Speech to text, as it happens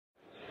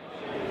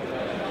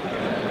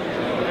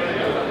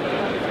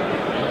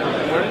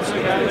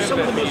some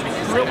of the most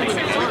thrilling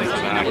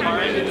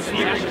designs.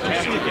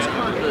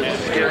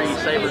 Scary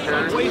saber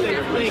turn. The way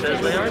they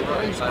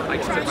think. I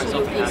consider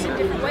myself a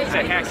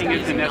hacker. Hacking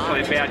isn't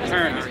necessarily a bad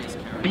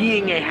term.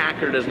 Being a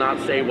hacker does not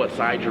say what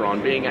side you're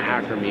on. Being a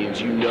hacker means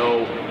you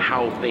know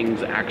how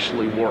things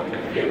actually work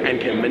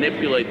and can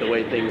manipulate the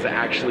way things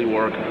actually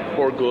work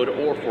for good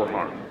or for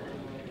harm.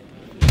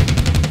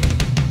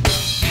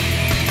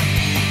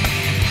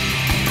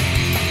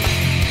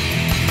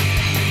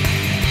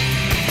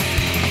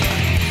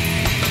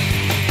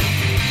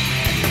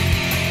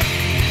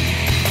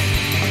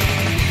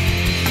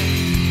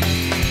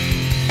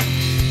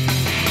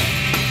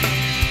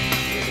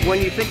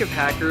 When you think of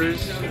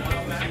hackers,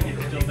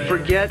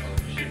 forget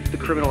the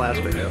criminal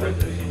aspect of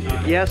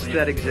it. Yes,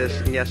 that exists,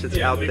 and yes, it's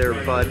out there,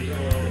 but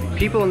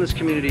people in this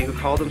community who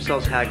call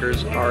themselves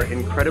hackers are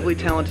incredibly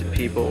talented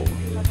people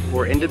who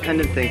are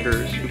independent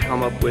thinkers who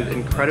come up with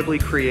incredibly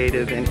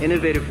creative and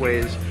innovative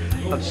ways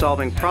of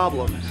solving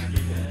problems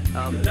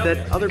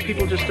that other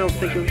people just don't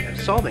think of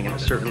solving in a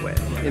certain way.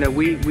 You know,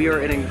 we are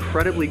an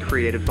incredibly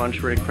creative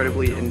bunch, we're an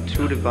incredibly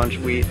intuitive bunch.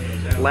 We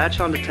latch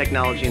onto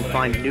technology and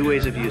find new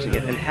ways of using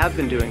it, and have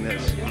been doing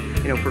this,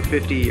 you know, for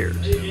 50 years.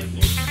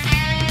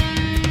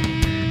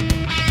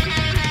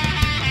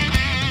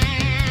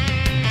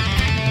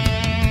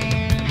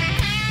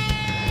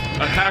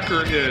 A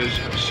hacker is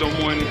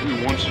someone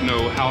who wants to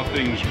know how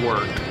things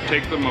work,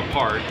 take them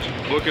apart,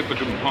 look at the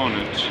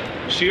components,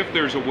 see if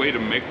there's a way to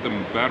make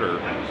them better,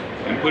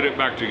 and put it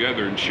back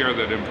together and share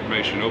that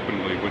information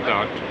openly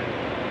without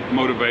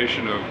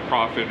motivation of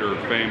profit or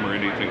fame or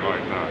anything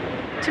like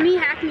that. To me,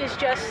 hacking is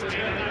just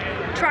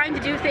trying to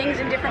do things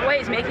in different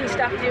ways, making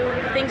stuff do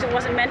things it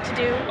wasn't meant to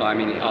do. Well, I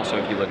mean, also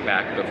if you look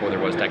back before there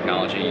was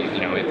technology,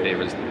 you know, if there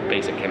was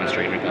basic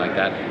chemistry and anything like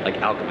that, like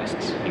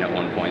alchemists, you know, at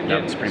one point,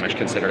 that was pretty much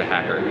considered a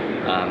hacker.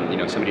 You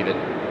know, somebody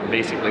that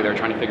basically they're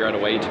trying to figure out a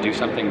way to do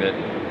something that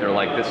they're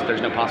like,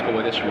 there's no possible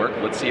way this should work,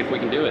 let's see if we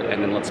can do it,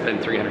 and then let's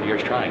spend 300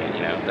 years trying it,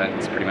 you know,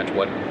 that's pretty much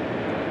what...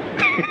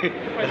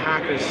 The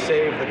hackers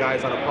saved the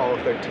guys on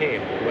Apollo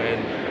 13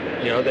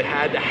 when, you know, they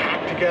had to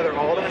hack together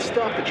all that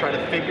stuff to try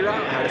to figure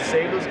out how to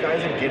save those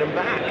guys and get them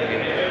back. I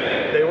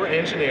mean, they were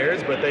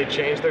engineers, but they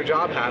changed their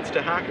job hats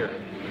to hacker.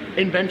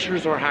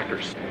 Inventors are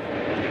hackers.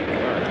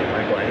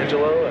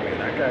 Michelangelo, I mean,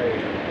 that guy,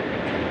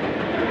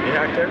 he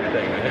hacked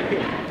everything,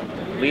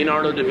 man.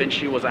 Leonardo da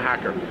Vinci was a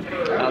hacker.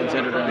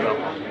 Alexander Graham Bell.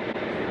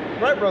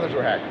 Wright brothers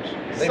were hackers.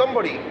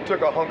 Somebody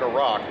took a hunk of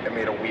rock and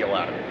made a wheel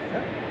out of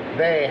it.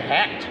 They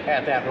hacked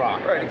at that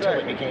rock until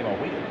it became a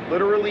wheel.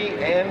 Literally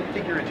and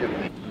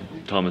figuratively.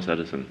 Thomas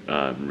Edison,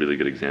 really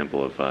good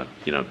example of,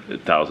 you know,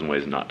 1,000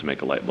 ways not to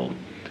make a light bulb.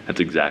 That's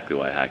exactly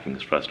why hacking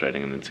is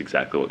frustrating, and it's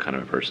exactly what kind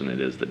of a person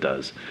it is that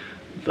does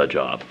the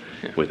job.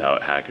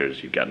 Without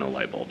hackers, you've got no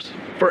light bulbs.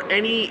 For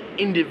any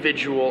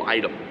individual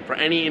item, for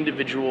any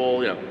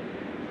individual, you know,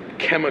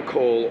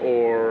 chemical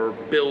or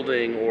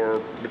building or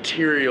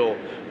material,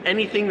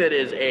 anything that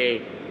is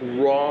a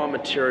raw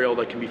material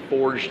that can be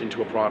forged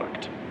into a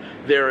product,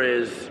 there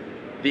is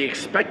the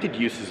expected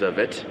uses of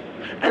it,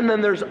 and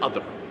then there's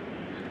other.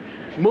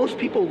 Most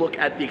people look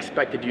at the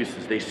expected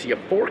uses. They see a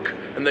fork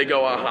and they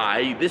go,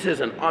 aha, this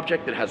is an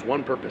object that has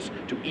one purpose,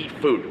 to eat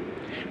food.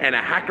 And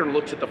a hacker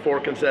looks at the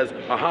fork and says,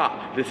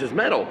 aha, this is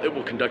metal, it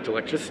will conduct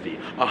electricity.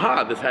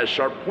 Aha, this has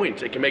sharp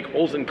points, it can make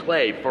holes in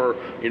clay for,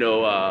 you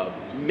know,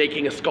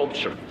 making a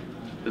sculpture.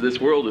 This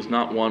world is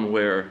not one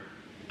where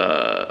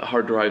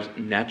hard drives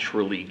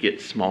naturally get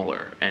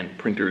smaller and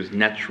printers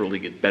naturally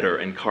get better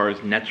and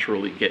cars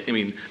naturally get, I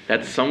mean,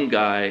 that's some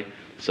guy,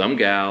 some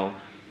gal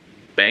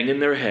banging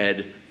their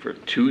head for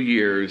 2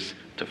 years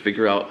to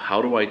figure out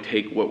how do I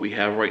take what we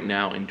have right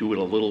now and do it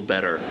a little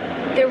better.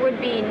 There would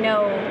be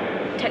no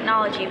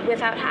technology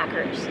without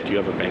hackers. Do you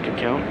have a bank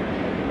account?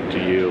 Do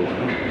you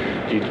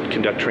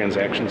conduct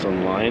transactions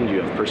online? Do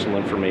you have personal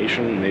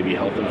information, maybe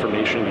health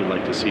information you'd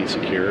like to see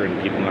secure and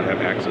people not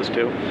have access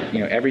to? You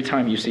know, every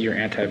time you see your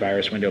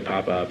antivirus window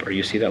pop up or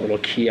you see that little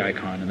key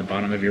icon in the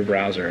bottom of your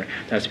browser,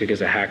 that's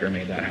because a hacker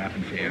made that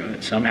happen for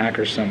you. Some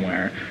hacker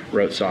somewhere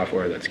wrote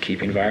software that's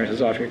keeping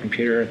viruses off your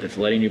computer, that's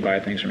letting you buy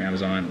things from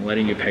Amazon,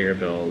 letting you pay your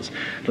bills,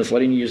 that's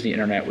letting you use the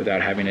internet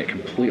without having it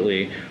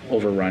completely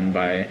overrun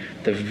by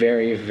the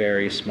very,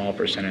 very small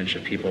percentage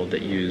of people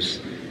that use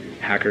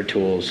hacker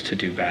tools to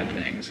do bad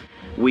things.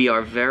 We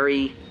are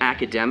very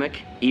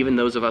academic, even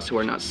those of us who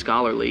are not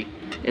scholarly,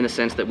 in the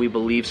sense that we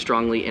believe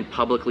strongly in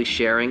publicly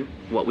sharing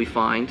what we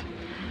find.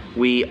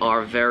 We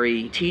are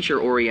very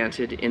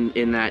teacher-oriented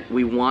in that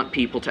we want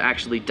people to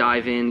actually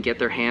dive in, get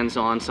their hands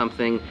on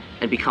something,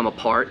 and become a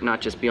part,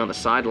 not just be on the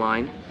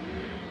sideline.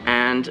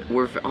 And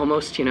we're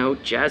almost, you know,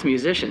 jazz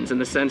musicians in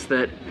the sense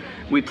that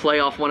we play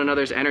off one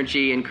another's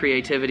energy and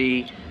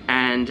creativity,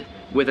 and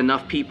with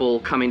enough people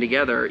coming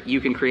together,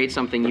 you can create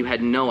something you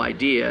had no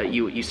idea.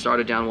 You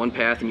started down one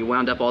path and you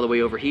wound up all the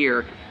way over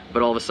here,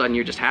 but all of a sudden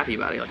you're just happy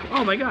about it. You're like,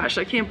 oh my gosh,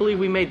 I can't believe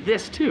we made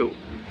this too.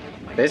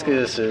 Basically,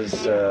 this is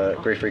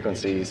Great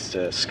Frequency's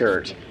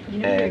skirt.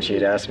 and she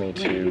had asked me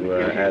to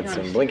add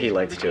some blinky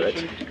lights to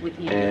it,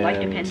 and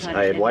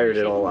I had wired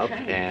it all up,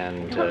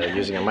 and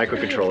using a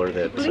microcontroller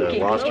that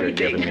Loster had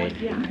given me,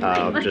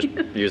 just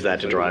used that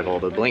to drive all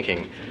the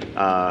blinking.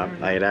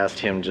 I had asked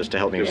him just to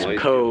help me with some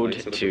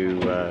code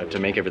to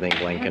make everything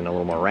blink and a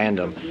little more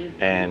random,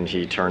 and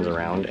he turns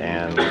around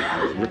and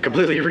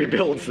completely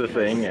rebuilds the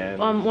thing.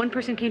 And one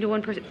person came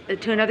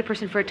to another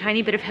person for a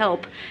tiny bit of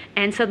help,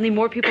 and suddenly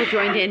more people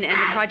joined in, and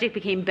the project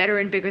became better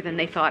and bigger than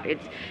they thought.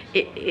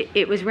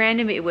 It was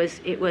random, it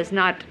was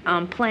not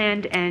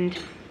planned, and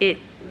it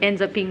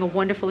ends up being a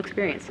wonderful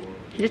experience.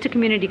 Just a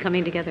community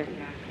coming together.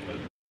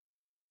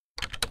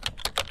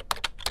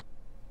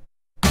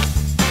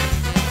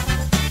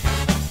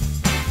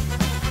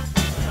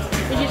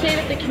 Would you say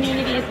that the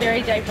community is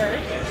very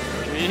diverse?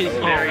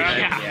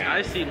 Yeah.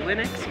 I see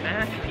Linux,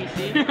 Mac,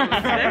 PC.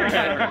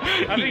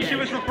 I think she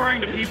was referring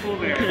to people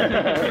there.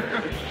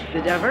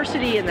 The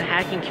diversity in the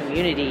hacking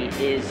community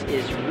is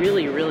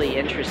really, really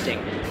interesting.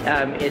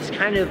 It's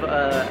kind of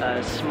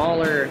a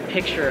smaller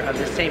picture of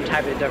the same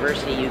type of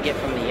diversity you get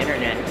from the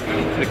internet.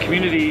 The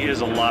community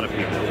is a lot of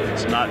people.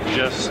 It's not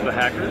just the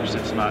hackers,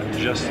 it's not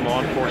just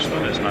law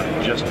enforcement, it's not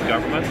just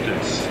government,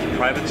 it's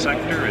private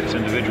sector, it's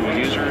individual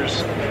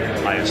users,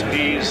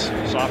 ISPs,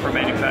 software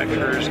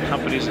manufacturers,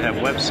 companies that have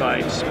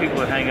websites, people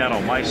that hang out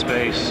on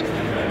MySpace,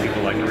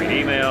 people like to read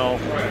email.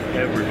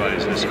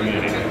 Everybody's in this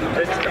community.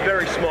 It's a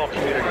very small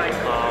community.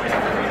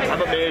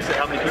 I'm amazed at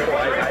how many people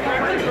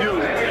I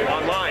knew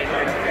online,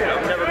 and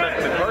I've never met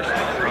them in person.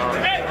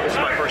 This is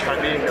my first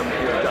time meeting them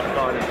with DEF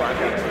CON and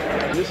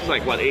BlackRock. This is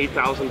like, what,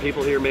 8,000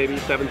 people here, maybe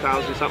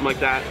 7,000, something like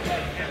that.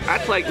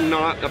 That's like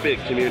not a big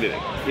community,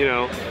 you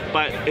know?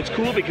 But it's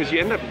cool because you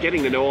end up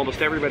getting to know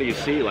almost everybody you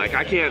see. Like,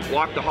 I can't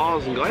walk the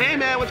halls and go, hey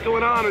man, what's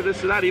going on, or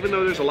this or that, even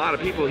though there's a lot of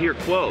people here,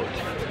 quote.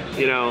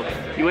 You know,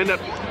 you end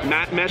up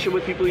meshing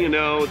with people you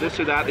know, this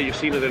or that you've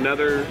seen at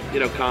another, you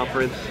know,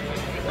 conference,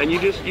 and you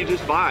just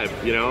vibe,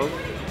 you know?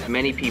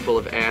 Many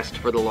people have asked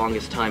for the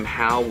longest time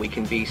how we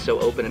can be so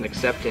open and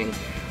accepting.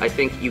 I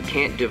think you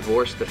can't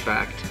divorce the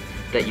fact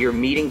that you're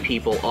meeting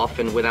people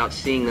often without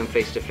seeing them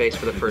face to face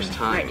for the first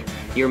time.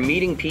 Right. You're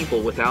meeting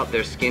people without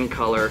their skin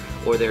color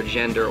or their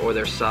gender or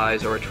their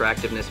size or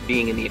attractiveness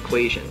being in the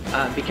equation.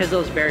 Because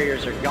those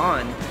barriers are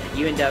gone,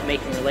 you end up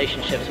making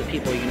relationships with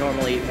people you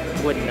normally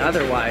wouldn't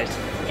otherwise,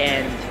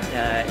 and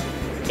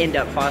end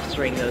up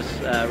fostering those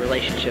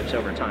relationships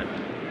over time.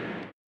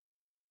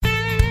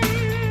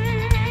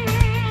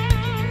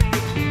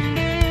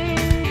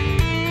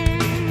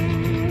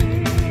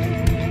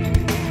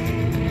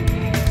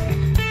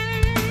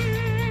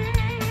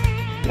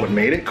 What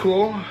made it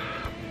cool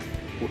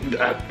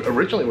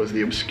originally was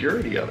the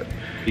obscurity of it.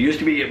 It used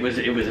to be, it was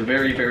a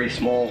very, very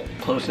small,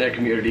 close-knit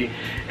community,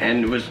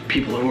 and it was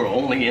people who were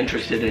only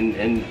interested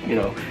in you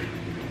know,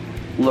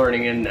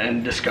 learning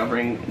and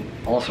discovering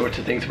all sorts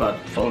of things about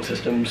phone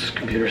systems,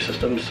 computer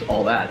systems,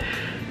 all that.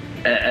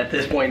 At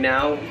this point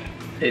now,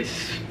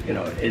 it's, you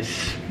know,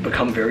 it's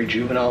become very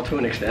juvenile to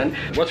an extent.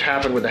 What's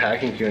happened with the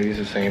hacking community is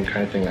the same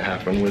kind of thing that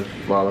happened with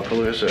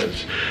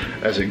Lollapalooza.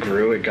 As it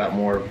grew, it got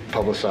more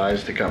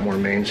publicized, it got more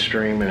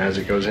mainstream, and as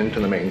it goes into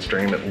the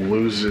mainstream, it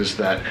loses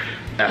that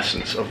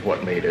essence of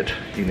what made it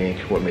unique,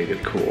 what made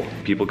it cool.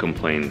 People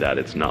complain that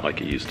it's not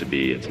like it used to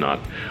be. It's not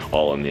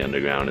all in the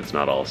underground, it's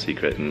not all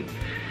secret, and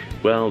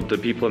well, the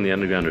people in the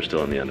underground are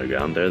still in the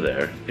underground. They're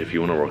there. If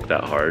you want to work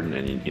that hard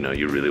and you know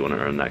you really want to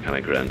earn that kind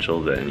of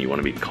credential, then you want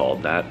to be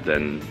called that,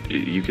 then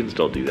you can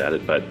still do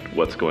that. But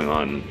what's going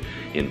on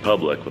in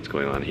public, what's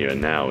going on here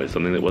and now, is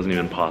something that wasn't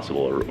even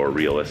possible or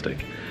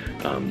realistic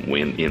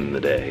in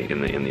the day,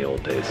 in the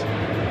old days.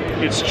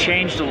 It's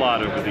changed a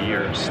lot over the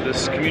years.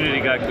 This community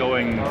got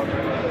going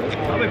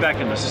probably back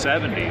in the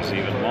 70s,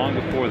 even long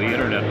before the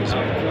internet was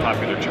a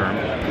popular term,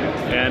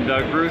 and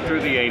grew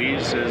through the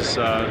 80s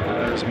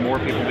as more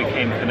people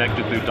became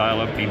connected through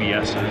dial-up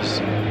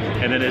BBSs,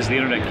 and then as the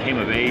internet came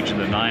of age in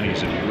the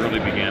 90s, it really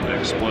began to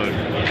explode.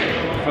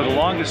 For the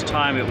longest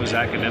time, it was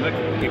academic,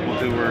 people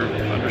who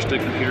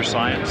understood computer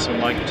science and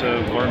liked to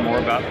learn more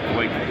about the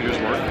way computers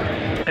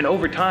work. And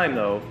over time,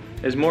 though,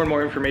 as more and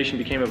more information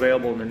became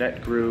available and the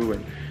net grew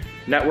and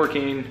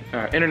networking,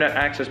 internet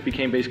access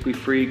became basically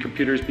free,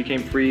 computers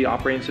became free,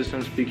 operating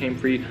systems became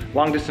free,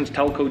 long-distance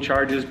telco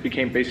charges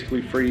became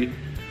basically free.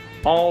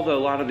 A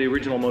lot of the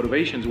original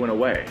motivations went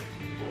away.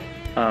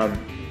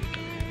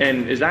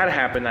 And as that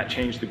happened, that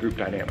changed the group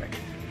dynamic.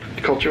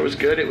 The culture was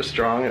good, it was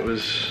strong, it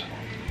was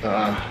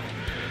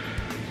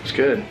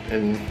good,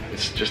 and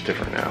it's just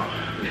different now.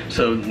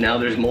 So now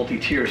there's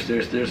multi-tiers.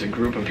 There's a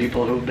group of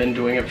people who've been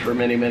doing it for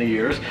many, many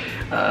years,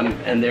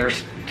 and they're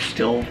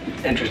still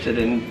interested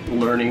in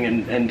learning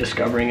and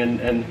discovering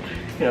and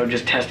you know,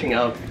 just testing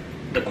out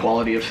the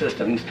quality of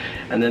systems.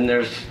 And then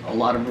there's a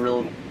lot of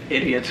real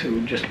idiots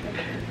who just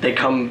they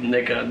come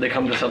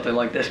to something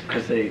like this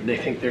because they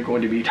think they're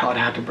going to be taught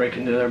how to break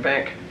into their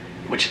bank,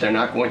 which they're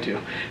not going to,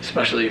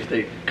 especially if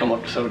they come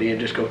up to somebody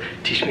and just go,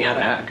 teach me how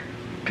to hack,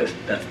 because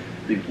that's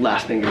the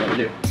last thing you want to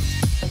do.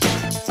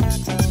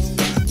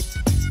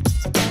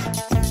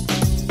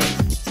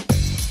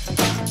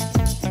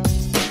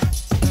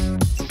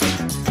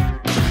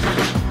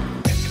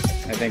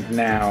 think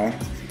now,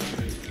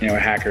 you know, a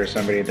hacker is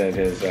somebody that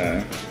is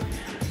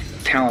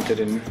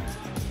talented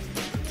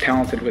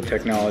with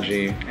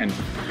technology and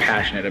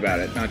passionate about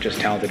it. Not just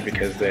talented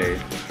because they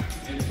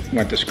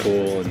went to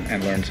school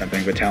and learned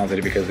something, but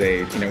talented because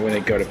they, you know, when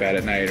they go to bed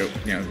at night,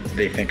 you know,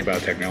 they think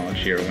about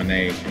technology, or when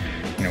they,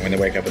 you know, when they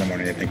wake up in the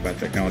morning, they think about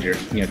technology, or,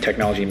 you know,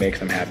 technology makes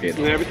them happy. And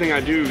everything I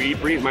do,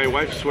 eat, breathe. My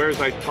wife swears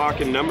I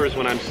talk in numbers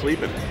when I'm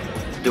sleeping.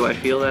 Do I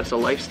feel that's a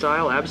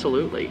lifestyle?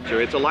 Absolutely.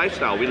 Sure, it's a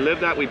lifestyle. We live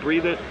that, we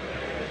breathe it.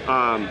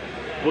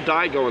 We'll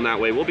die going that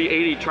way. We'll be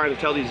 80 trying to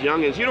tell these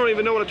youngins, you don't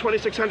even know what a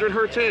 2600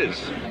 hertz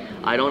is.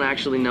 I don't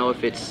actually know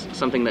if it's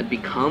something that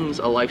becomes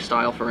a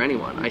lifestyle for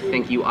anyone. I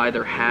think you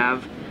either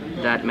have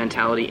that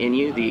mentality in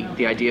you,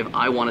 the idea of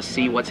I want to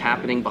see what's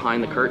happening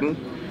behind the curtain,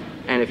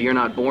 and if you're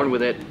not born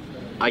with it,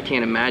 I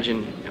can't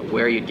imagine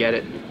where you'd get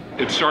it.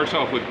 It starts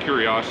off with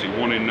curiosity,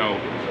 wanting to know,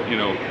 you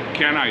know,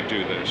 can I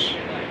do this?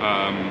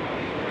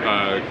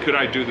 Could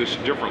I do this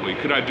differently?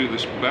 Could I do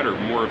this better,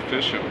 more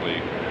efficiently?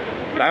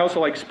 But I also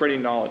like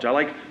spreading knowledge. I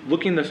like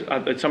looking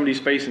at somebody's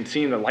face and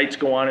seeing the lights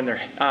go on in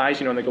their eyes,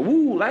 you know, and they go,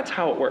 "Ooh, that's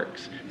how it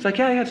works." It's like,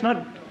 yeah, it's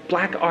not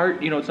black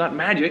art, you know, it's not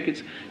magic.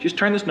 It's just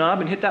turn this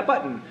knob and hit that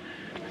button.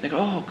 They go,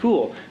 "Oh,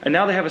 cool." And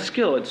now they have a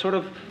skill. It's sort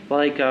of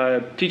like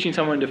teaching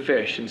someone to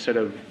fish instead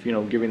of, you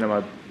know, giving them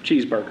a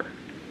cheeseburger.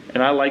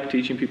 And I like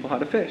teaching people how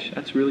to fish.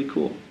 That's really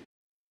cool.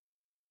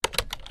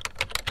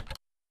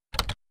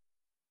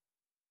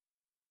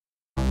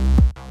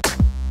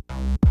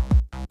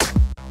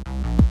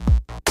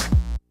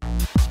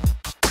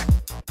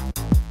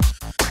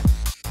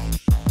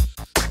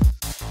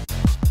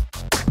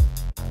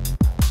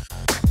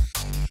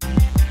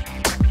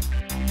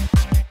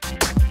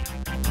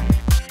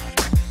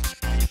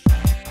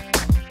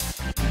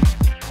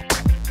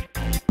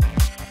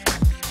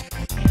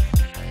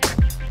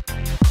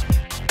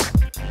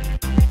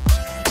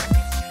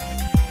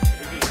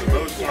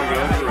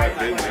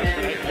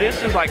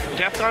 This is like,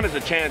 DEF CON is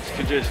a chance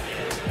to just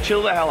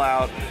chill the hell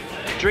out,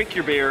 drink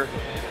your beer,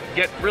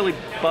 get really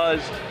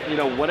buzzed, you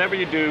know, whatever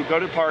you do, go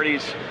to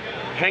parties,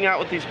 hang out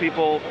with these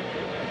people,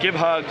 give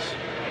hugs,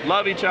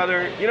 love each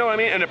other, you know what I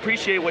mean, and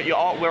appreciate what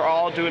we're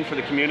all doing for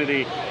the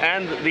community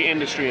and the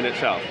industry in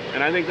itself.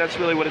 And I think that's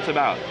really what it's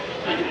about.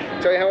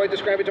 Tell you how I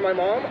describe it to my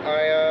mom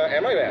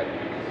and my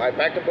dad. I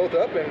packed them both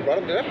up and brought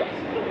them to DEF CON.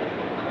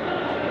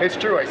 It's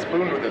true, I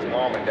spooned with his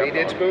mom and DEF CON. He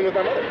did spoon with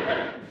my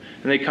mother.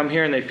 And they come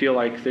here and they feel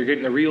like they're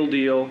getting the real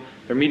deal,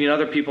 they're meeting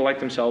other people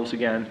like themselves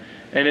again,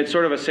 and it's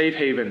sort of a safe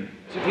haven.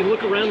 If you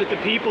look around at the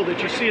people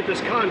that you see at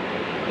this con,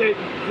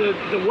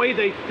 the way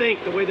they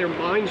think, the way their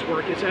minds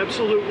work is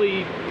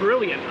absolutely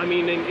brilliant. I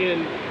mean,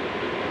 in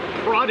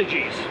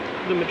prodigies,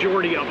 the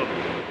majority of them.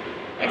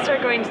 I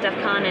started going to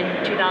DEF CON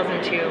in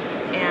 2002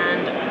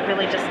 and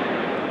really just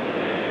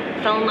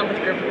fell in love with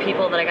a group of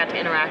people that I got to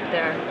interact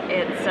there.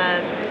 It's,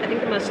 I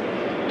think, the most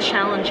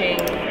challenging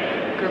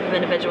group of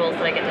individuals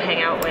that I get to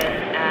hang out with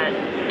at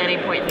any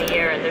point in the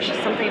year, and there's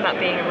just something about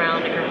being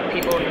around a group of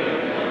people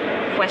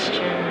who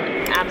question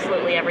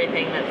absolutely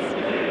everything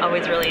that's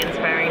always really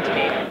inspiring to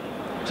me.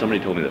 Somebody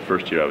told me the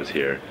first year I was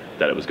here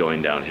that it was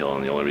going downhill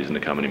and the only reason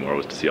to come anymore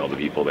was to see all the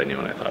people they knew,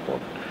 and I thought,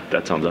 well,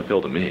 that sounds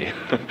uphill to me.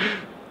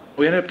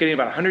 We ended up getting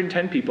about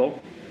 110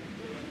 people.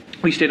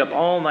 We stayed up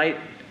all night.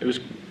 It was,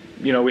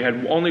 you know, we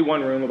had only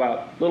one room,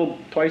 about little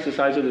twice the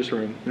size of this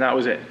room, and that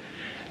was it.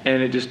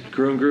 And it just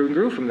grew and grew and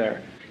grew from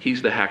there.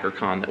 He's the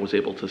HackerCon that was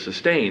able to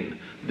sustain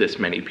this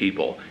many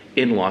people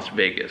in Las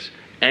Vegas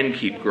and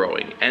keep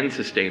growing and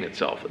sustain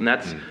itself. And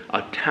that's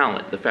a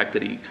talent, the fact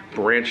that he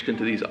branched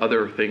into these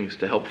other things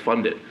to help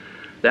fund it.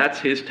 That's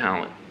his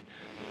talent.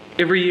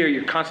 Every year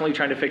you're constantly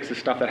trying to fix the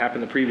stuff that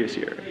happened the previous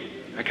year.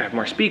 I can have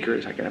more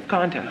speakers, I can have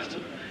contests.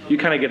 You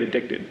kind of get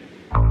addicted.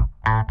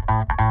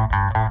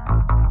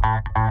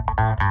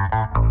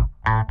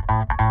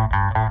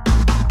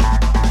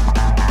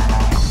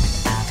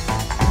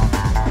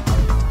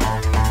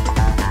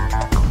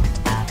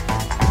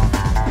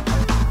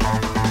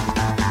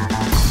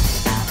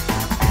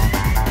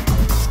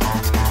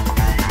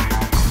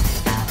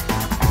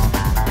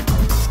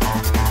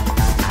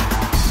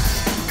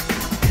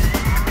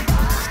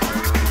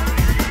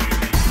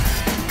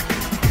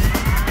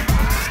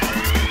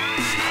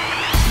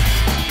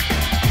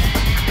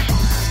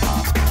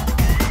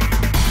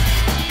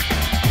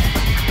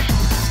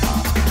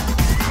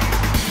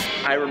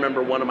 I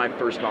remember one of my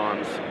first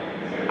cons,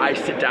 I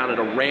sit down at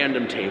a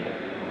random table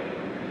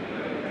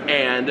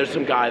and there's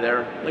some guy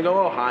there. I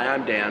go, "Oh, hi,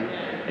 I'm Dan."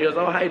 He goes,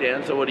 "Oh, hi,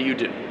 Dan, so what do you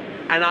do?"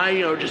 And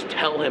I, just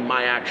tell him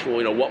my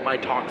actual, what my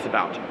talk's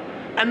about.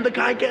 And the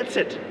guy gets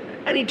it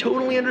and he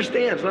totally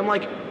understands. And I'm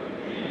like,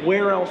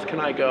 where else can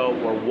I go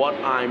where what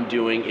I'm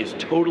doing is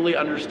totally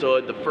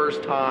understood the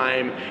first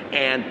time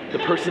and the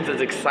person's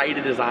as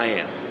excited as I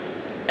am?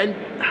 And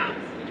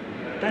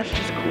that's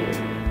just cool.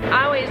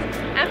 I always,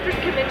 after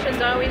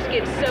conventions, I always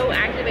get so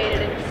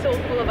activated and so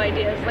full of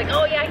ideas. Like,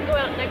 oh yeah, I can go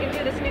out and I can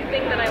do this new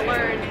thing that I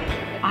learned.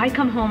 I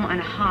come home on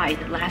a high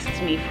that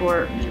lasts me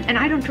for, and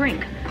I don't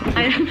drink.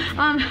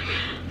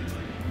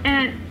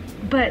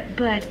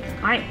 But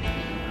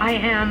I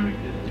am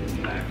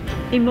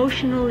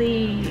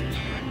emotionally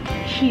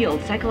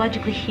healed,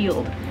 psychologically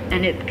healed,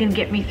 and it can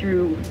get me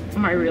through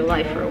my real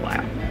life for a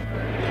while.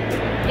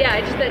 Yeah,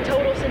 just that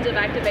total sense of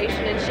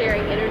activation and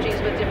sharing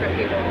energies with different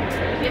people.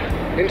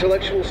 Yeah.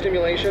 Intellectual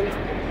stimulation,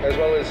 as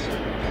well as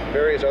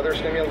various other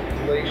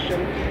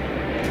stimulation.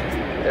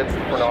 It's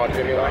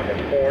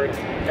non-stimulating.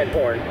 And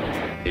porn.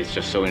 It's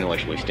just so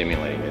intellectually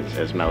stimulating,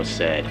 as Mouse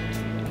said.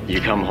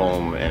 You come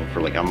home and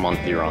for like a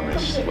month you're on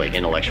this like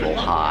intellectual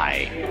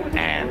high,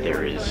 and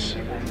there is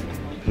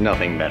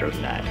nothing better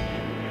than that.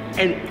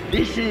 And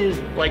this is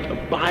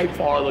like by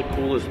far the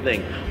coolest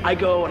thing. I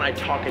go and I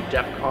talk at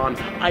DEF CON,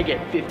 I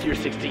get 50 or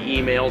 60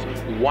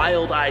 emails,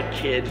 wild-eyed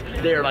kids,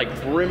 they're like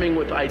brimming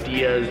with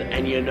ideas,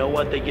 and you know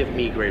what? They give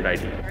me great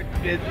ideas.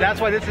 That's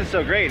why this is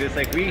so great. It's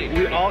like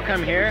we all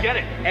come here, we get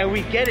it, and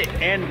we get it,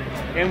 and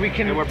we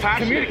can we're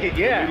passionate. Communicate.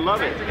 Yeah, we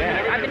love it.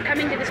 Yeah. I've been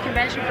coming to this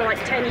convention for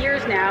like 10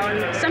 years now,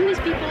 and some of these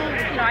people,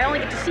 you know, I only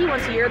get to see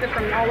once a year. They're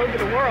from all over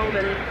the world,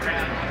 and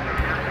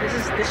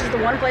this is the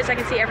one place I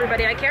can see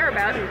everybody I care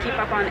about and keep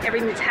up on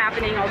everything that's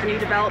happening, all the new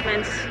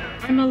developments.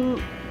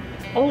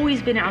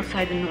 Always been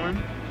outside the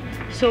norm,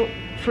 so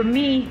for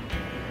me,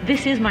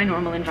 this is my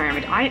normal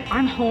environment.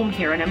 I'm home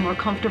here, and I'm more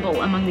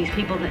comfortable among these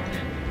people that.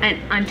 And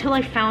until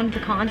I found the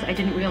cons, I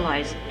didn't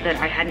realize that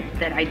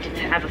I didn't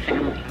have a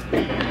family.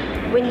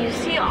 When you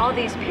see all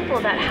these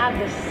people that have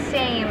the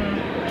same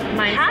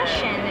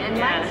passion and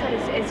mindset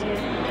as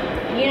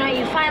you know,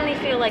 you finally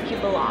feel like you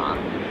belong.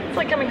 It's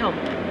like coming home.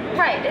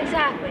 Right,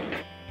 exactly.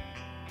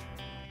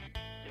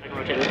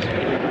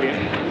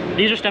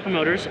 These are stepper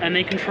motors, and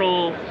they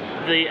control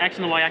the X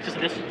and the Y axis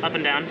of this up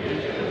and down,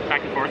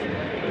 back and forth.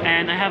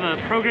 And I have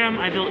a program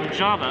I built in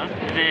Java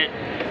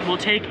that will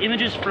take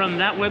images from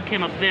that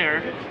webcam up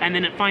there, and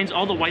then it finds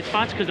all the white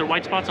spots because they're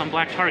white spots on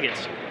black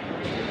targets.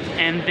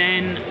 And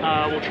then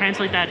we'll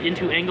translate that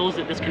into angles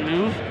that this can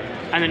move,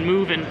 and then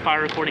move and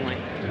fire accordingly.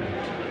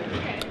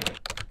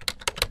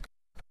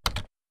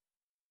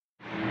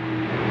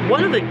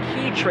 One of the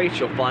key traits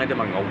you'll find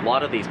among a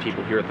lot of these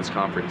people here at this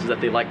conference is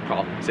that they like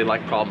problems. They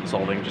like problem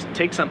solving. Just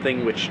take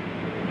something which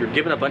you're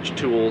given a bunch of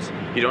tools,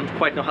 you don't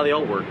quite know how they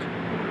all work,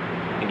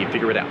 and you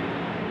figure it out.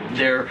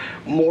 They're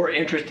more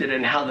interested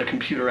in how the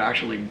computer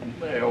actually,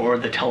 or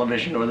the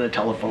television, or the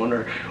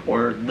telephone,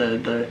 or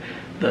the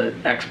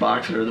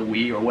Xbox, or the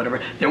Wii, or whatever.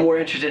 They're more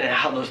interested in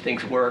how those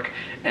things work,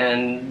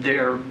 and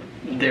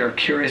they're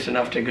curious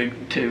enough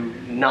to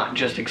not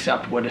just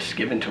accept what is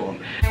given to them.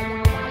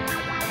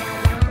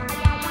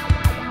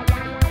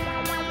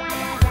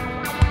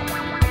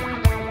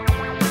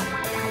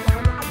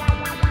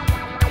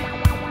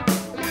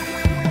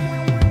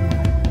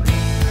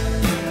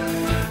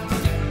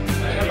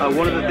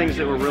 One of the things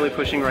that we're really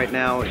pushing right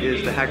now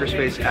is the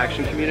Hackerspace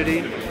Action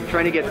Community,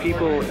 trying to get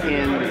people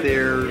in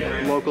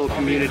their local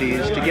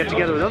communities to get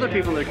together with other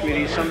people in their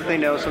communities, some that they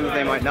know, some that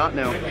they might not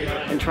know,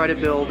 and try to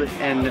build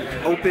an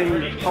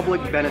open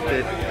public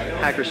benefit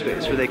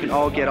hackerspace where they can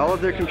all get all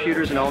of their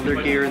computers and all of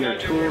their gear and their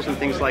tools and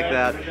things like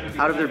that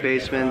out of their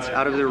basements,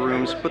 out of their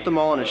rooms, put them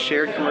all in a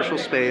shared commercial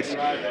space,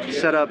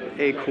 set up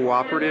a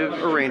cooperative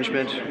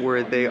arrangement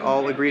where they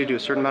all agree to do a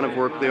certain amount of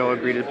work, they all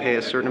agree to pay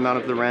a certain amount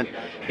of the rent.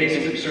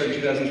 Basically, we started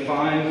in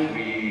 2005,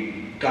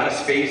 we got a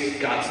space,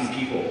 got some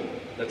people.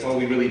 That's all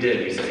we really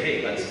did. We said,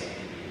 hey, let's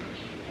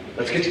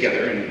get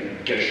together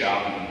and get a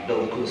shop and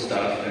build cool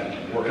stuff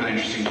and work on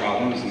interesting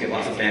problems and get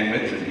lots of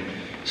bandwidth and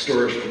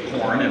storage for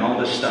porn and all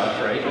this stuff,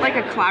 right? Like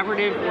a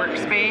collaborative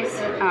workspace.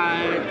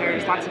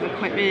 There's lots of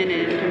equipment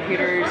and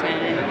computers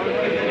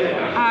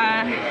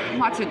and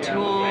lots of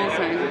tools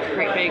and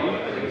great big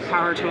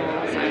power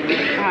tools.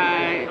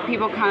 And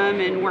people come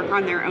and work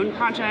on their own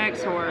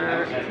projects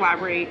or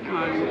collaborate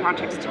on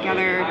projects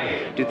together.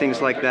 Do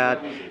things like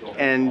that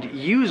and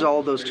use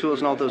all those tools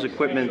and all those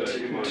equipment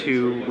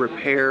to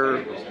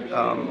repair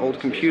old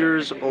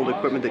computers, old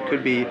equipment that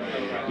could be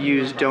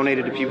used,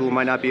 donated to people who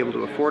might not be able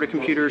to afford a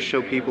computer,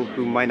 show people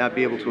who might not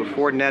be able to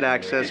afford net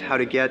access how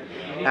to get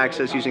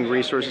access using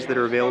resources that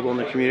are available in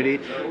the community,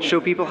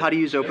 show people how to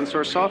use open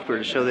source software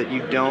to show that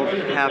you don't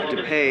have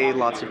to pay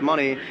lots of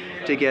money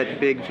to get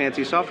big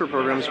fancy software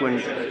programs when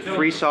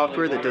free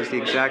software that does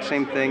the exact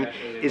same thing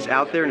is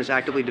out there and is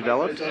actively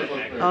developed,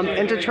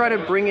 and to try to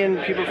bring in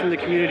people from the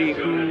community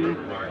who,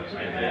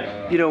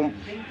 you know,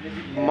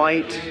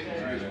 might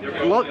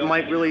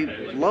really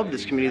love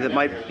this community, that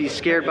might be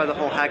scared by the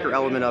whole hacker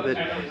element of it.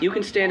 You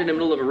can stand in the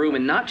middle of a room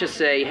and not just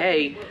say,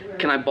 hey,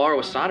 can I borrow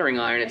a soldering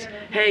iron? It's,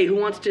 hey, who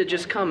wants to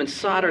just come and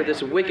solder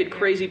this wicked,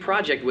 crazy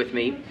project with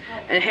me?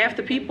 And half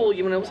the people,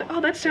 you know, say,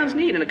 oh, that sounds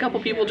neat. And a couple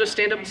people just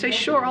stand up and say,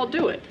 sure, I'll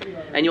do it.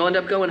 And you'll end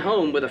up going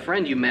home with a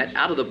friend you met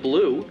out of the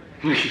blue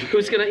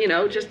who's gonna, you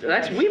know, just,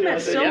 we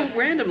met so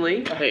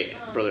randomly. Hey,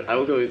 brother, I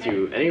will go with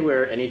you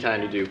anywhere,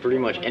 anytime to do pretty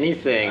much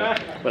anything,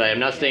 but I am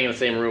not staying in the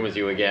same room as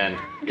you again.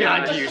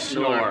 God, do you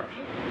snore.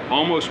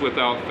 Almost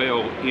without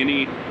fail,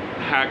 any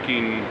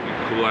hacking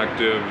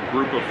collective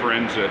group of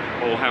friends that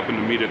all happen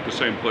to meet at the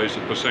same place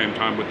at the same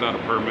time without a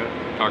permit,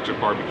 Toxic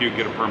Barbecue,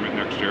 get a permit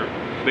next year.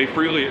 They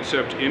freely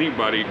accept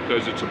anybody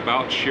because it's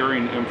about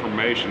sharing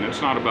information.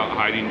 It's not about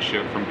hiding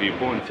shit from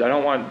people. I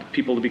don't want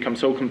people to become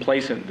so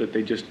complacent that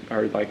they just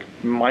are like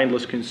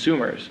mindless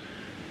consumers.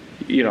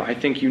 You know, I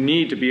think you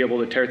need to be able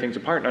to tear things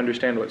apart and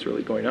understand what's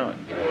really going on.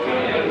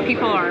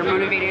 People are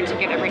motivated to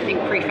get everything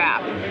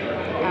prefab.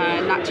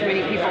 Not too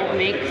many people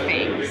make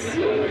things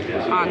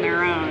on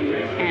their own,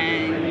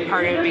 and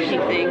part of making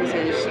things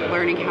is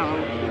learning how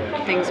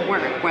things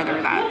work,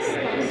 whether that's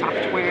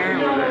software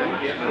or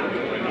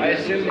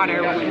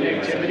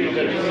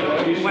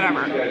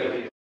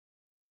whatever.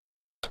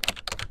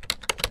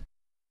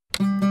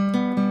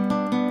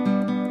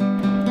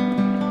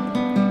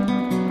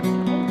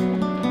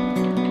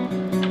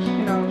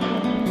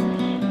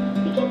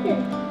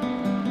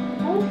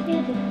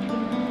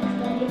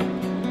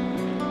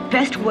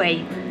 Best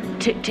way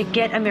to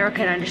get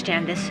America to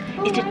understand this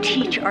is to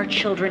teach our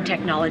children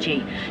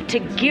technology, to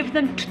give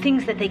them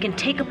things that they can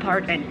take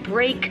apart and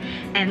break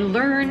and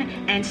learn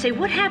and say,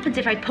 what happens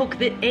if I poke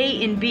the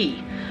A in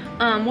B?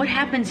 What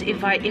happens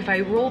if I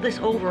roll this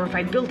over, or if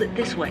I build it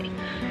this way?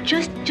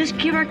 Just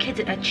give our kids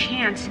a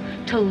chance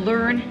to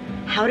learn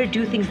how to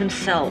do things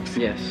themselves.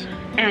 Yes.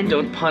 And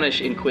don't punish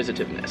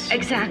inquisitiveness.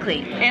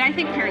 Exactly. And I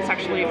think parents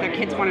actually, if their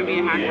kids want to be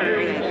a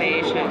hacker, that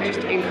they should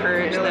just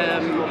encourage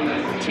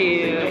them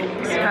to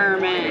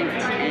experiment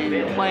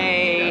and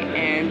play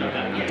and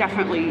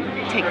definitely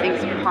take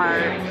things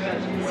apart,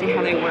 see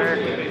how they work,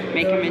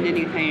 make them into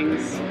new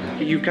things.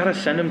 You've got to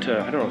send them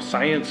to, I don't know,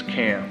 science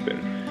camp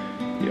and,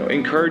 you know,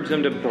 encourage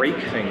them to break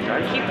things.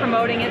 Keep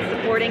promoting it,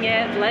 supporting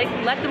it.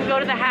 Let them go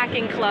to the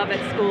hacking club at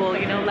school.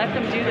 You know, let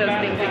them do those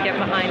things and get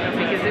behind them,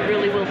 because it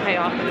really will pay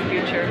off in the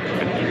future.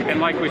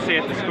 And like we say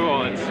at the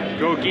school, it's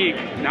go geek,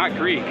 not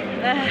Greek.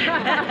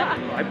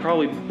 I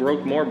probably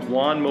broke more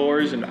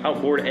lawnmowers and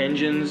outboard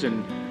engines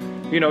and,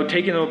 you know,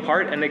 taking them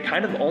apart, and they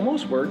kind of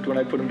almost worked when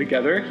I put them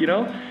together, you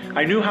know?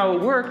 I knew how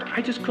it worked,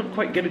 I just couldn't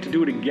quite get it to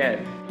do it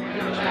again.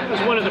 It was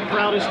one of the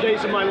proudest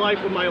days of my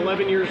life when my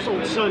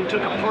 11-year-old son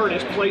took apart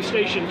his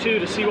PlayStation 2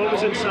 to see what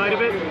was inside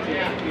of it.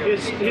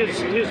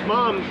 His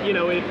mom, you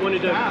know,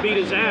 wanted to beat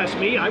his ass.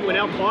 I went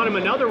out and bought him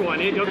another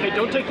one. Okay,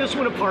 don't take this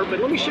one apart,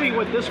 but let me show you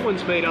what this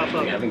one's made up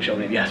of. Having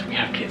children, yes, we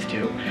have kids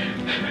too,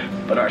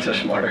 but ours are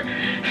smarter.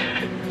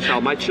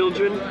 So my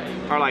children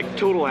are like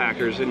total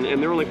hackers, and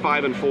they're only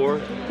 5 and 4.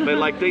 But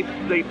like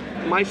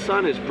my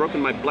son has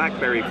broken my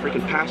BlackBerry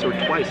freaking password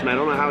twice, and I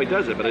don't know how he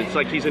does it. But it's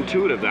like he's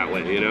intuitive that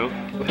way, you know.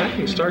 Well,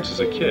 hacking starts as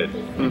a kid.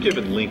 You're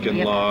given Lincoln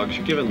Logs,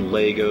 you're given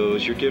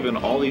Legos, you're given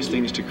all these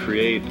things to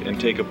create and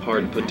take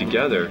apart and put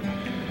together.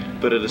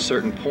 But at a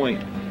certain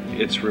point,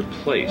 it's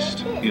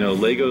replaced. You know,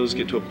 Legos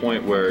get to a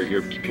point where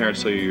your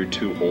parents tell you you're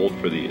too old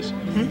for these,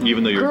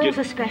 even though you're girls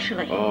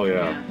especially. Oh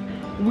yeah.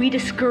 We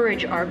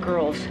discourage our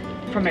girls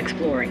from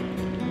exploring.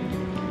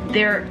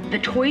 The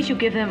toys you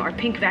give them are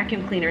pink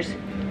vacuum cleaners,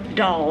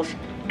 dolls,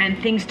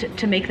 and things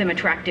to make them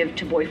attractive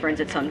to boyfriends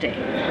at some day.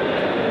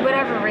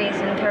 Whatever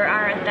reason, there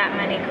aren't that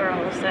many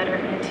girls that are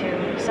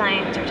into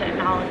science or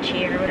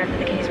technology or whatever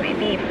the case may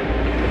be.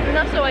 And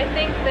also, I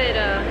think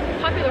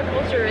that popular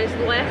culture is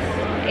less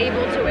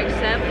able to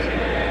accept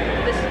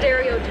the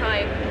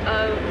stereotype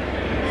of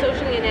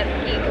socially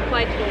inept geek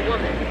applied to a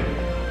woman.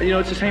 You know,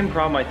 it's the same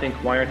problem, I think.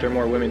 Why aren't there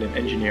more women in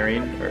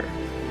engineering or,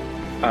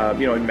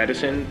 you know, in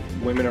medicine?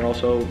 Women are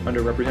also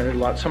underrepresented a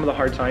lot. Some of the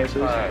hard sciences.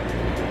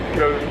 You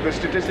know, the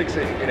statistics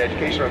in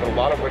education are that a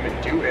lot of women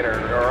do enter,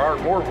 or are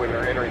more women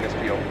are entering this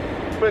field,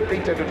 but they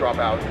tend to drop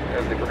out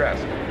as they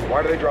progress.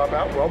 Why do they drop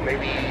out? Well,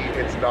 maybe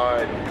it's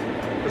not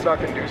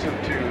conducive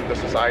to the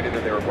society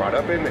that they were brought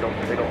up in. They don't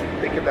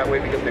think it that way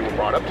because they were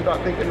brought up to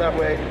not think in that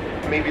way.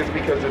 Maybe it's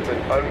because it's an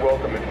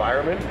unwelcome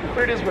environment,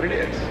 but it is what it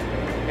is.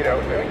 You know,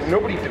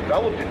 nobody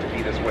developed it to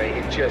be this way,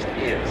 it just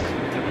is.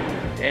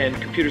 And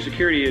computer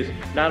security is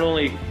not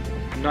only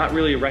not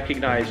really a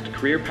recognized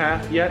career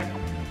path yet,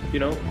 you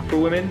know, for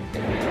women.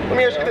 Let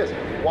me ask you this,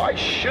 why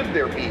should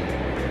there be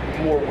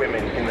more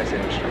women in this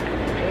industry?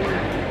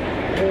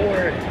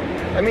 Porn.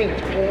 I mean,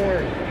 it's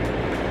porn.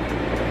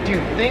 Do you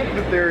think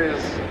that there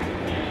is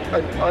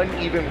an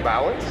uneven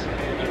balance?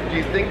 Do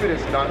you think that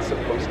it's not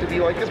supposed to be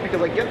like this?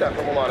 Because I get that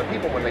from a lot of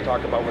people when they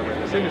talk about women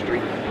in this industry,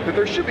 that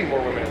there should be more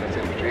women in this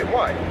industry, and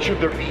why?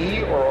 Should there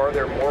be, or are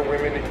there more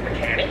women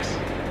mechanics?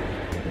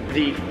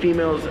 The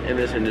females in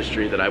this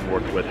industry that I've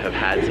worked with have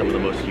had some of the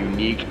most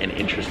unique and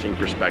interesting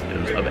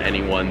perspectives of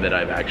anyone that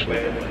I've actually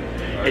been with.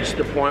 It's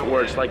the point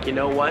where it's like, you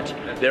know what?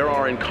 There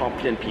are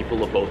incompetent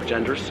people of both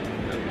genders.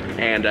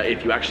 And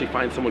if you actually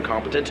find someone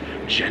competent,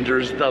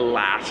 gender's the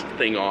last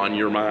thing on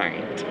your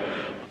mind.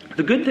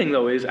 The good thing,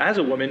 though, is as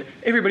a woman,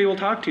 everybody will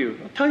talk to you.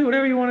 They'll tell you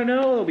whatever you want to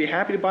know. They'll be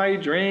happy to buy you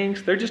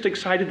drinks. They're just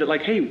excited that,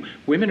 like, hey,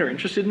 women are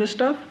interested in this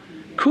stuff?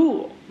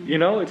 Cool. You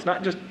know, it's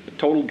not just a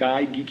total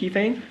guy geeky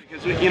thing.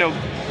 Because, you know,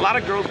 a lot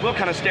of girls will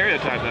kind of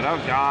stereotype that,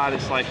 oh God,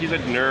 it's like he's a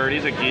nerd,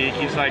 he's a geek,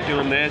 he's like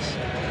doing this.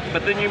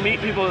 But then you meet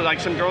people like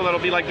some girl that'll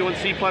be like doing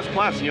C++,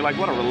 and you're like,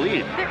 what a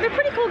relief. They're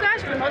pretty cool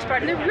guys for the most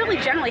part, and they're really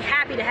generally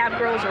happy to have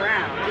girls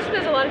around. Just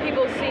because a lot of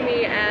people see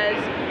me as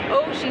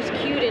oh, she's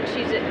cute and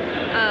she's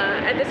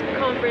at this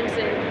conference,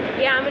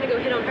 and yeah, I'm gonna go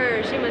hit on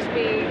her. She must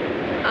be,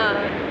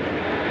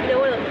 you know,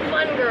 one of the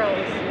fun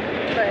girls.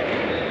 But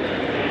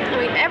I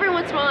mean, every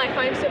once in a while I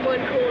find someone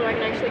cool who I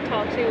can actually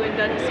talk to and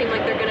doesn't seem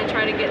like they're gonna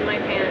try to get in my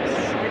pants.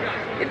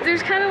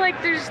 There's kind of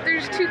like there's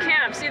two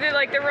camps. Either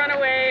like they run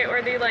away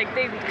or they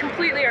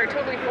completely are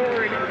totally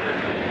forward.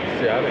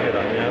 See, I haven't hit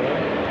on you, have I?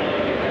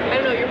 I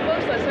don't know, your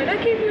post last night. I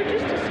came here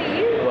just to see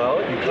you.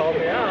 Well, you called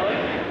me out.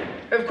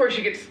 Of course,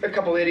 you get a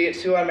couple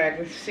idiots who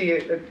automatically see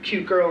a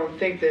cute girl and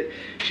think that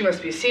she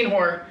must be a scene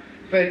whore,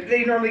 but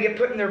they normally get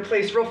put in their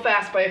place real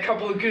fast by a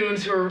couple of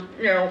goons who are,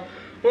 you know,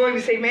 willing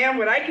to say, "Man,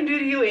 what I can do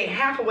to you ain't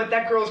half of what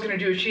that girl's gonna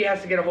do if she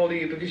has to get a hold of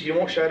you because you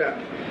won't shut up."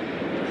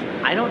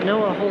 I don't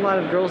know a whole lot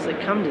of girls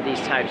that come to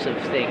these types of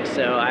things,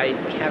 so I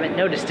haven't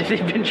noticed if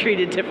they've been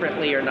treated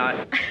differently or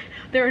not.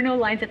 There are no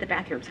lines at the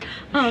bathrooms.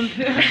 I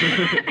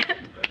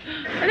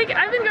think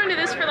I've been going to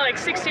this for like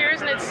 6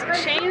 years, and it's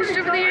changed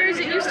over the years.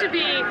 It used to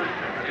be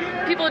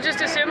people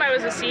just assume I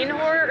was a scene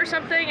whore or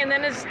something, and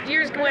then as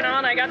years went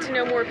on, I got to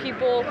know more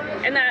people,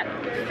 and that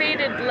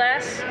faded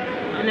less.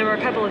 And there were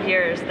a couple of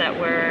years that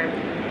were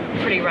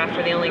pretty rough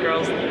for the only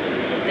girls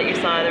that you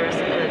saw. There was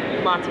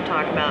lots of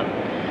talk about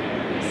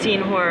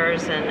scene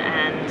horrors, and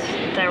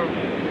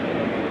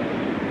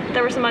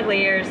there were some ugly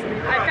years.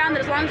 I found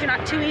that as long as you're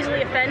not too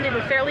easily offended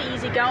and fairly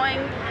easygoing,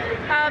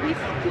 you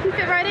can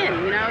fit right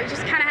in. You know, you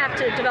just kind of have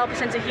to develop a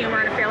sense of humor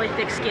and a fairly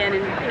thick skin,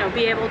 and you know,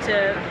 be able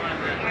to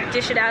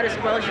dish it out as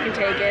well as you can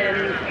take it.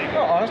 And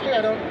well, honestly,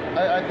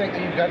 I think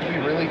that you've got to be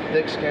really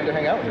thick-skinned to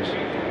hang out with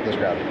this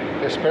crowd,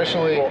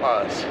 especially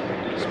us,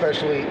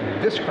 especially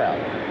this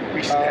crowd.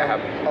 We stab.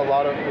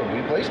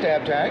 We play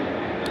stab tag.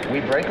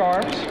 We break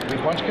arms. We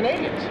punch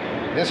Canadians.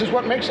 This is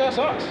what makes us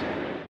us.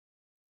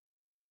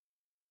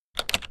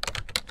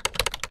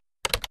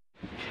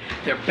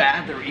 They're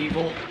bad, they're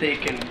evil, they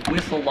can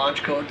whistle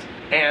launch codes,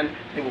 and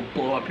they will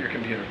blow up your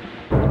computer.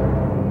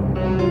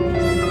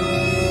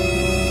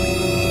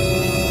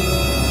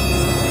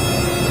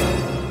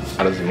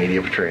 How does the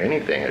media portray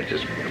anything? It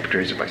just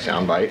portrays it by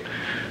soundbite.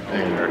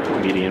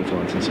 And media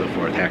influence and so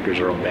forth. Hackers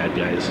are all bad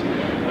guys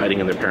hiding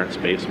in their parents'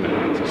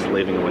 basement, just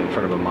slaving away in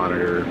front of a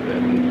monitor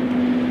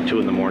at 2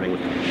 in the morning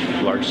with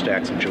large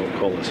stacks of Joe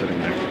Cola sitting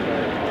there.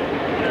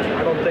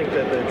 I don't think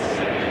that it's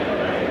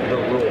the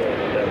rule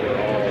that we're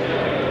all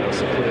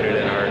secluded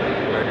in our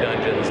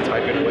dungeons,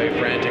 typing away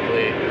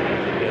frantically,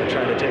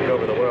 trying to take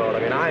over the world. I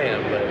mean, I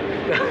am, but...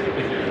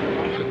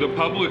 The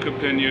public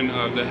opinion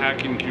of the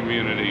hacking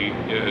community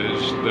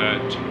is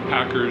that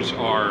hackers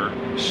are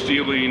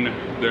stealing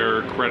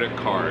their credit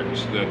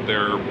cards, that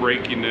they're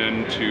breaking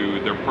into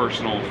their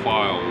personal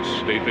files.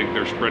 They think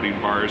they're spreading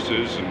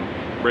viruses and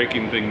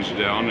breaking things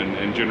down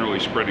and generally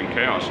spreading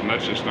chaos, and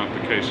that's just not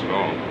the case at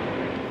all.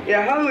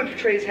 Yeah, Hollywood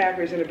portrays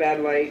hackers in a bad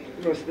light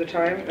most of the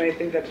time, and I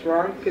think that's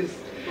wrong, because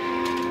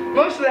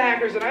most of the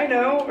hackers that I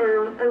know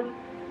are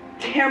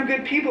damn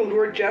good people who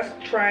are just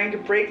trying to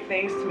break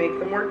things to make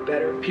them work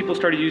better. People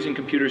started using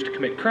computers to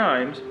commit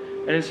crimes,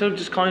 and instead of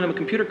just calling them a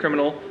computer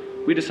criminal,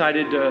 we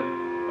decided,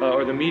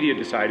 or the media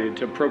decided,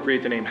 to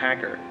appropriate the name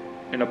hacker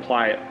and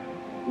apply it.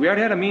 We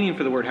already had a meaning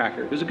for the word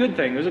hacker. It was a good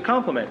thing. It was a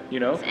compliment, you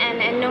know?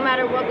 And no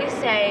matter what we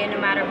say, and no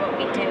matter what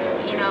we do,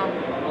 you know,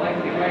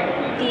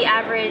 the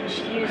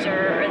average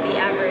user or the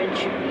average,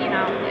 you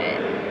know,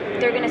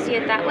 they're going to see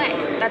it that way.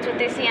 That's what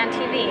they see on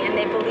TV, and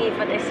they believe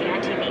what they see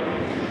on TV.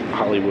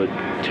 Hollywood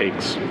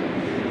takes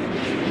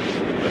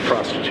a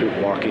prostitute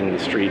walking the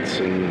streets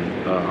in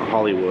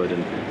Hollywood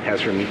and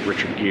has her meet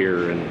Richard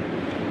Gere, and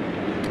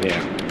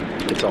yeah,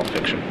 it's all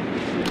fiction.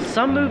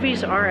 Some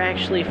movies are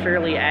actually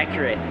fairly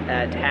accurate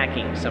at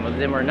hacking. Some of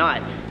them are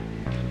not.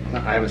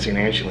 I haven't seen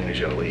Angelina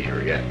Jolie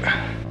here yet.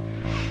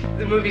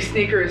 The movie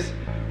Sneakers,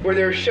 where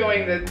they're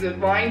showing the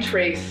line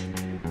trace,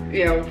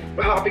 you know,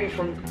 hopping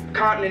from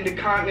continent to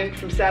continent,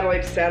 from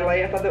satellite to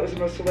satellite. I thought that was the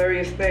most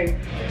hilarious thing.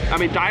 I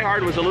mean, Die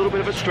Hard was a little bit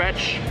of a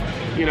stretch,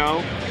 you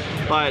know,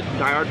 but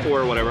Die Hard 4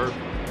 or whatever.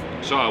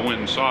 So I went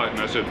and saw it, and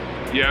I said,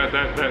 yeah,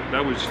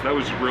 that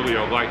was really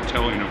a light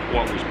telling of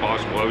what was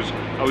possible.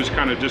 I was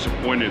kind of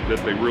disappointed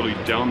that they really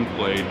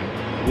downplayed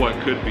what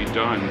could be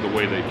done the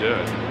way they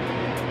did.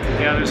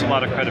 Yeah, there's a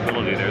lot of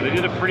credibility there. They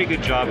did a pretty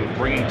good job of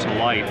bringing to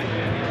light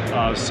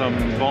some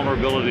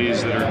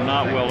vulnerabilities that are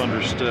not well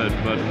understood,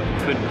 but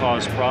could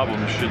cause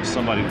problems should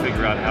somebody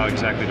figure out how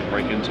exactly to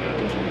break into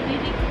it.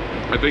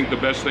 I think the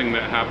best thing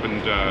that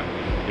happened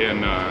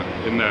in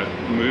that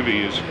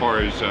movie, as far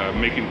as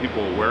making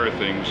people aware of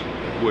things,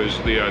 was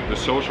the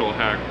social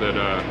hack that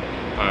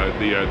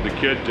the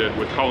kid did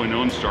with calling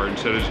OnStar and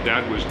said his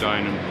dad was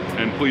dying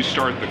and please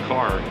start the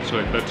car.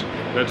 So that's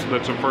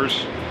the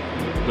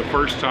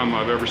first time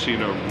I've ever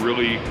seen a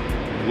really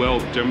well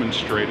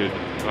demonstrated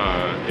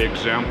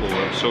example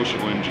of social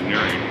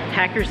engineering.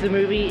 Hackers the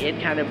movie, it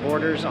kind of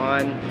borders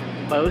on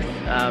both.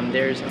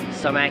 There's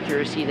some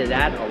accuracy to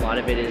that. A lot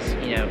of it is,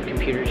 you know,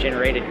 computer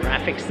generated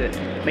graphics that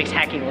makes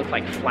hacking look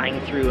like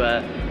flying through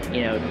a,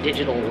 you know,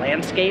 digital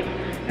landscape.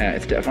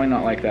 It's definitely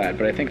not like that,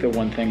 but I think the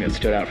one thing that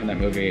stood out from that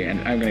movie, and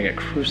I'm going to get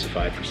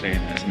crucified for saying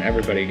this, and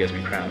everybody gives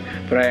me crap,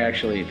 but I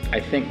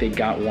think they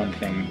got one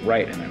thing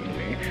right in that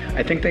movie.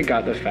 I think they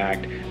got the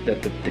fact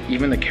that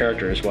even the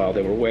characters, while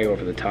they were way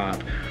over the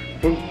top,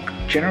 were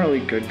generally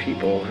good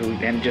people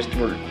and just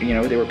were,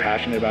 they were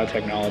passionate about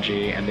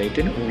technology, and they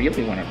didn't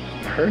really want to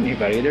hurt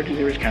anybody.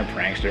 They were just kind of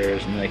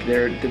pranksters, and like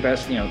they're the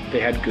best, they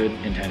had good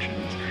intentions.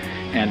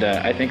 And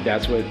I think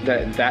that's what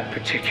that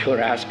particular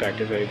aspect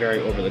of a very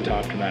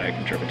over-the-top dramatic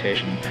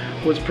interpretation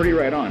was pretty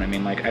right on. I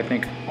mean, like, I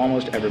think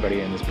almost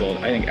everybody in this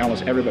I think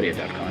almost everybody at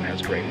DEF CON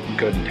has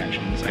good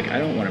intentions. Like, I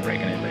don't want to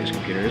break anybody's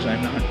computers.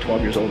 I'm not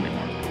 12 years old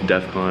anymore.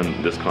 DEF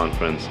CON, this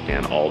conference,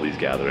 and all these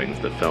gatherings,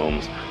 the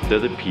films, they're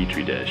the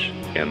petri dish,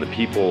 and the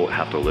people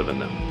have to live in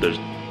them. There's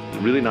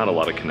really not a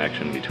lot of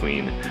connection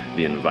between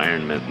the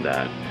environment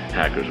that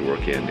hackers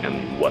work in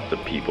and what the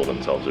people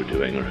themselves are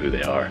doing or who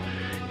they are.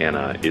 And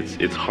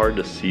it's hard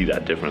to see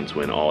that difference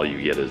when all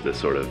you get is this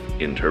sort of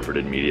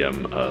interpreted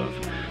medium of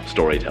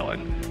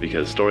storytelling,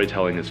 because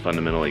storytelling is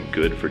fundamentally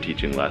good for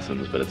teaching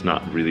lessons, but it's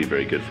not really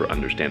very good for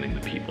understanding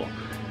the people.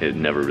 It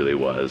never really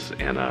was,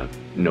 and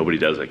nobody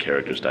does a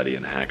character study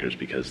in hackers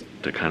because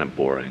they're kind of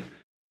boring.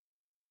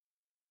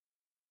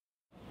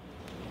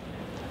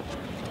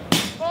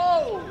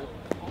 Oh!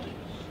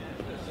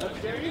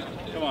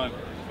 Come on,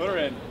 put her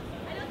in.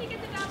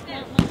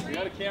 We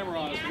got a camera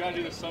on us, we gotta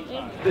do this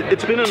sometime.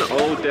 It's been an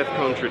old DEF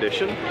CON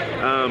tradition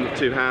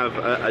to have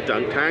a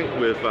dunk tank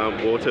with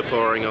water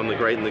pouring on the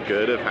great and the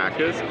good of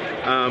hackers,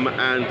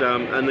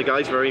 and the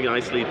guys very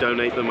nicely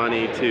donate the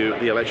money to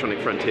the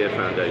Electronic Frontier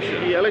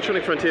Foundation. The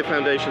Electronic Frontier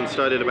Foundation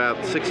started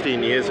about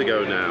 16 years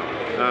ago now,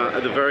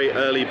 at the very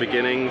early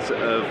beginnings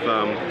of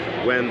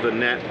when the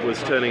net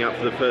was turning up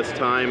for the first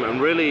time,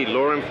 and really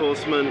law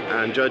enforcement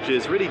and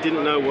judges really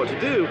didn't know what to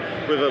do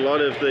with a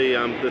lot of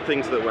the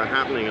things that were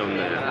happening on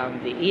there.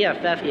 The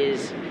EFF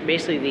is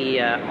basically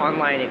the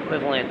online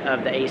equivalent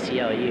of the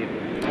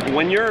ACLU.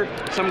 When you're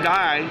some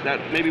guy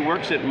that maybe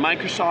works at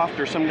Microsoft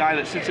or some guy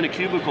that sits in a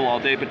cubicle all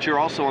day, but you're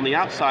also on the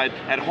outside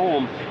at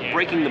home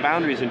breaking the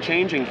boundaries and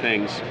changing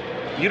things,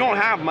 you don't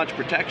have much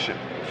protection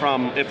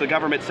from if the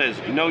government says,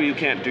 no, you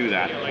can't do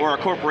that, or a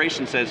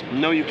corporation says,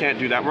 no, you can't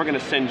do that, we're going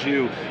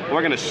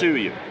to sue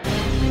you.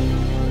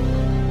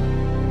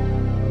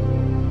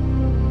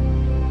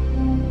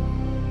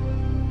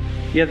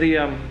 Yeah,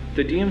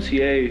 the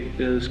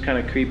DMCA is kind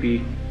of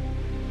creepy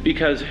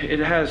because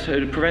it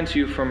prevents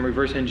you from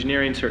reverse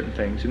engineering certain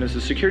things. And as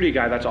a security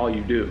guy, that's all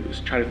you do is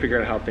try to figure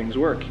out how things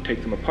work. You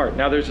take them apart.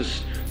 Now there's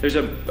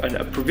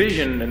a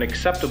provision, an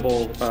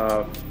acceptable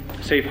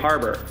safe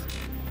harbor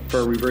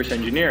for reverse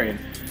engineering,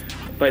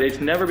 but it's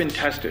never been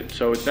tested.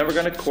 So it's never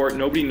gone to court.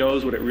 Nobody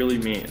knows what it really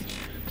means.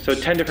 So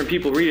 10 different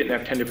people read it and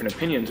have 10 different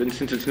opinions. And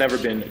since it's never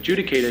been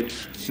adjudicated,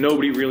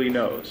 nobody really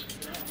knows.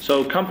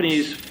 So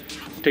companies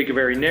take a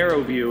very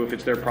narrow view if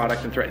it's their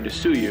product and threaten to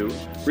sue you.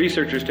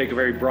 Researchers take a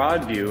very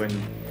broad view and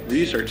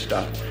research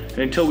stuff. And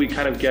until we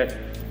kind of get,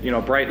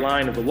 a bright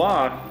line of the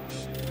law,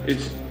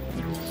 it's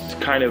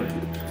kind of,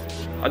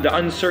 the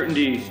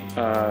uncertainty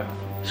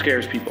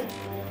scares people.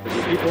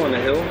 The people on the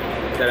Hill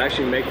that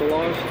actually make the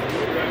laws,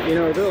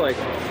 they're like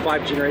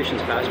 5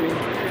 generations past me,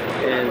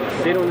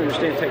 and they don't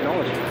understand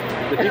technology.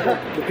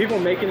 The people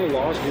making the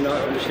laws do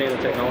not understand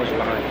the technology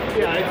behind it.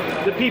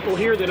 Yeah, the people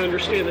here that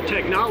understand the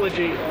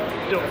technology,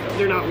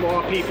 they're not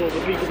law people.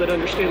 The people that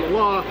understand the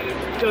law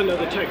don't know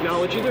the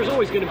technology. There's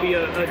always going to be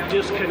a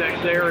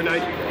disconnect there, and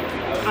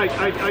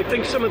I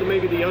think some of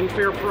maybe the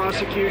unfair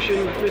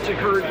prosecution that's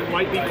occurred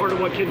might be part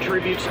of what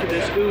contributes to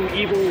this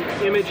evil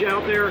image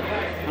out there.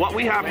 What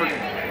we have for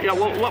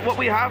what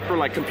we have for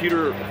like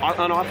computer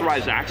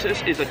unauthorized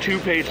access is a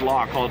 2-page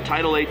law called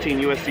Title 18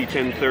 USC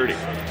 1030.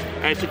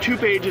 And it's 2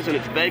 pages and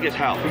it's vague as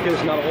hell.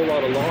 Because not a whole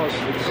lot of laws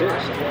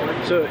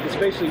exist. So it's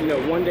basically,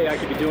 one day I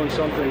could be doing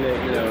something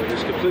that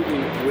is completely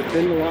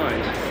within the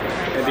lines.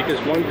 And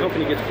because one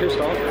company gets pissed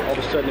off, all of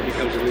a sudden it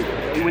becomes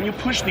illegal. When you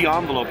push the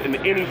envelope in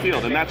any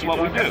field, and that's what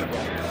we do,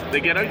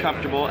 they get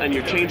uncomfortable and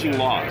you're changing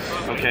laws,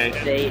 okay?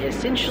 They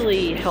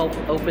essentially help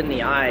open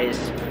the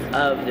eyes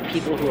of the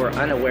people who are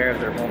unaware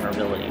of their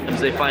vulnerability.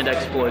 They find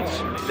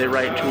exploits, they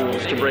write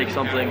tools to break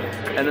something,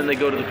 and then they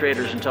go to the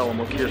creators and tell them,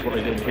 look, here's what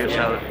I did, here's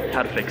how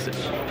to fix it.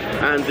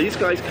 And these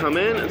guys come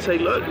in and say,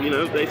 look,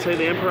 they say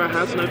the emperor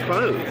has no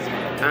clothes.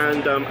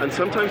 And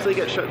sometimes they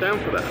get shut down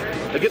for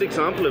that. A good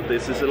example of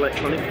this is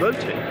electronic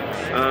voting.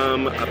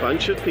 A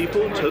bunch of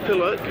people took a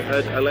look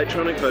at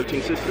electronic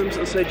voting systems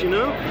and said,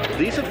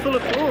 these are full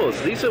of flaws.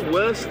 These are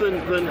worse than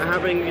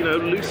having,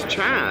 loose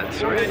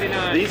chats,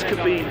 right? These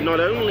could be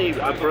not only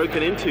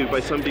broken into by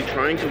somebody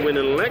trying to win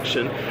an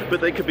election,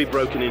 but they could be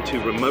broken into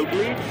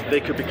remotely.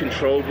 They could be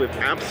controlled with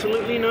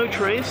absolutely no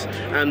trace.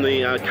 And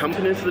the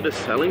companies that are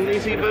selling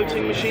these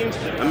e-voting machines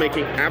are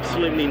making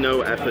absolutely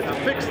no effort to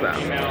fix that.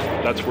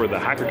 That's where the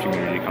hacker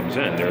community comes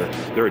in.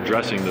 They're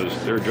addressing those.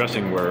 They're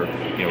addressing where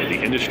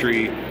the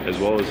industry as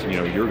well as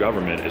your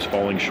government is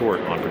falling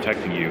short on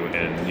protecting you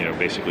in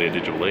basically a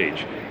digital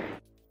age.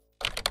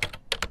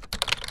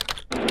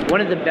 One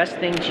of the best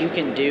things you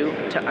can do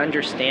to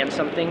understand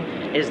something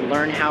is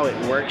learn how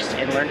it works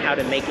and learn how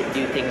to make it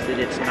do things that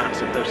it's not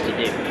supposed to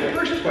do. The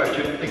first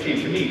question that came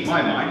to me,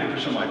 my mind, and for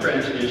some of my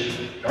friends is,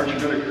 aren't you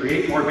going to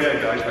create more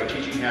bad guys by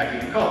teaching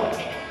hacking in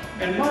college?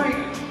 And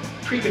my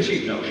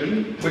preconceived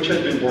notion, which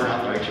has been borne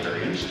out by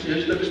experience,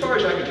 is that as far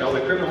as I can tell,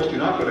 the criminals do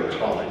not go to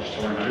college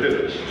to learn how to do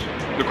this.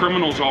 The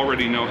criminals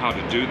already know how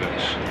to do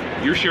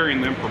this. You're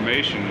sharing the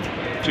information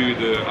to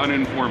the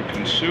uninformed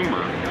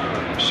consumer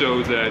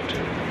so that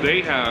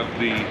they have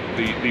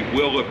the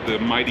will of the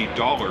mighty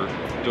dollar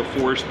to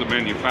force the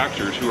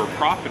manufacturers who are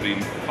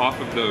profiting off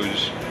of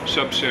those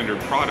substandard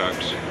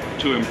products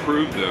to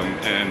improve them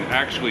and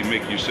actually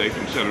make you safe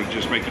instead of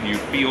just making you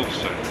feel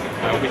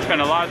safe. We spend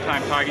a lot of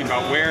time talking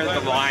about where the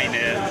line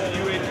is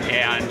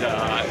and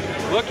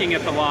looking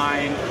at the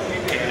line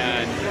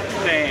and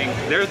saying,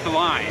 there's the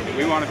line.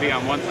 We want to be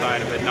on one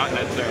side of it, not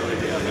necessarily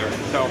the other.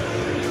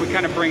 So we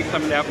kind of bring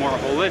some of that more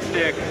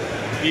holistic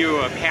view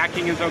of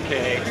hacking is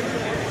okay,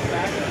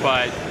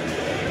 but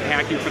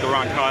hacking for the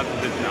wrong causes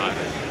is not.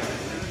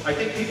 I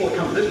think people who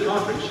come to this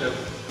conference have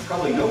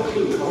probably no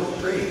clue how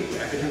afraid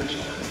academics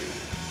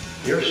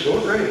are. They're so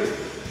afraid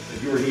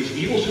that you are these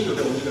evil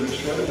supervillains going to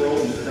destroy the world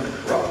and they're going to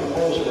corrupt the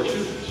morals of our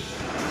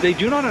students. They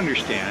do not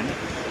understand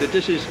that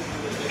this is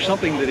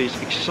something that is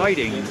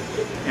exciting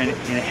and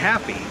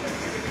happy,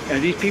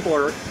 and these people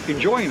are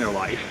enjoying their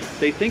life.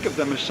 They think of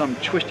them as some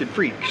twisted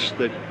freaks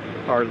that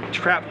are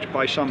trapped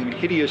by some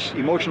hideous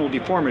emotional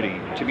deformity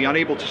to be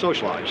unable to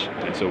socialize.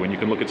 And so when you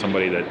can look at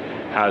somebody that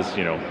has,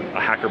 you know, a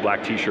Hacker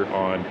Black t-shirt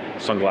on,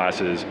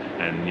 sunglasses,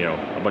 and, you know,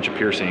 a bunch of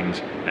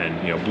piercings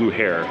and, you know, blue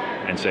hair,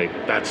 and say,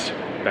 that's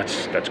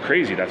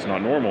crazy, that's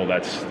not normal,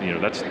 that's, you know,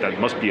 that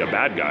must be a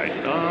bad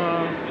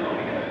guy.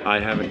 I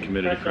haven't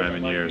committed a crime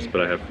in years, but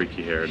I have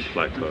freaky hair and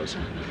black clothes.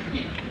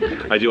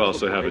 I do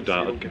also have a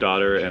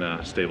daughter and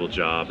a stable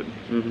job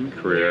and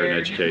career and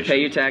education.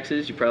 Pay your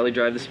taxes, you probably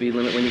drive the speed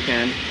limit when you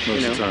can.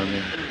 Most of the time,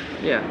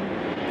 yeah.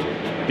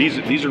 Yeah.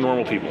 These are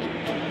normal people.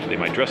 They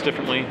might dress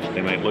differently,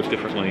 they might look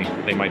differently,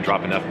 they might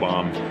drop an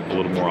F-bomb a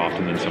little more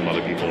often than some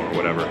other people or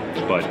whatever,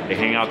 but they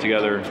hang out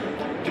together,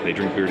 they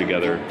drink beer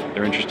together,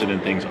 they're interested in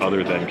things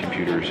other than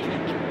computers.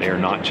 They are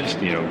not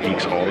just, you know,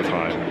 geeks all the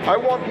time. I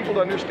want people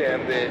to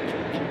understand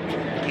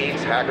that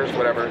geeks, hackers,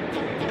 whatever,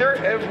 they're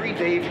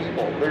everyday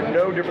people. They're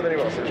no different than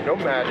anyone else. There's no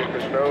magic,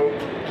 there's no,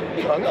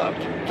 he hung up.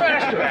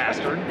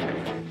 Bastard.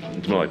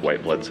 It's more like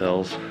white blood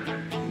cells.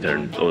 They're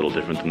a little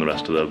different than the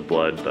rest of the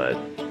blood, but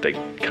they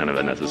kind of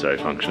a necessary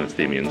function. It's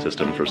the immune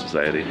system for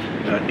society.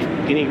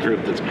 Any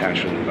group that's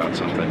passionate about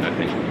something, I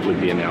think,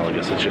 would be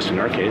analogous. It's just in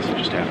our case, it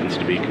just happens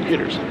to be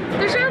computers.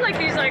 They're sort of like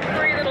these like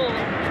furry little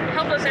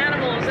helpless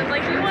animals, and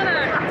like you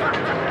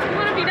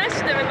wanna be nice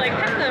to them and like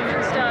pet them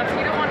and stuff.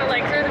 You don't want to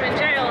like throw them in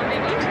jail and be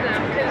mean to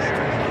them because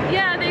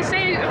yeah, they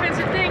say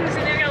offensive things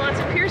and they've got lots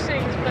of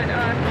piercings, but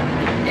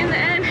in the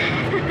end,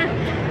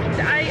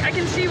 I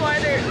can see why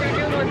they're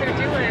doing what they're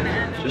doing.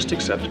 And Just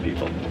accept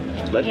people.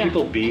 Let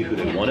people be who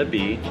they want to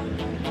be,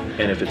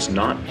 and if it's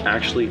not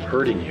actually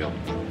hurting you,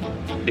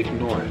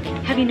 ignore it.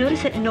 Have you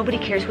noticed that nobody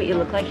cares what you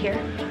look like here?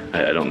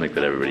 I don't think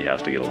that everybody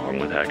has to get along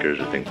with hackers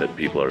or think that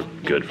people are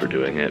good for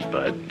doing it,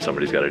 but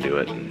somebody's got to do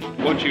it.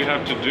 What you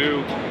have to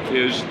do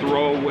is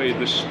throw away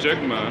the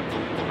stigma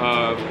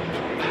of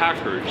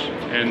hackers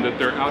and that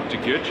they're out to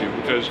get you,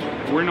 because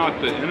we're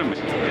not the enemy.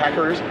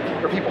 Hackers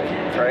are people,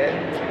 right?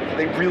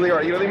 They really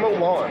are. You know, they mow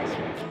lawns.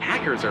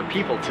 Hackers are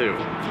people too.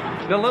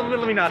 Now,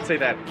 let me not say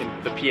that in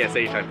the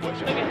PSA type voice.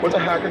 What's a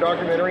hacker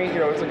documentary? You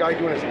know, it's a guy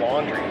doing his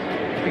laundry.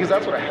 Because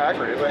that's what a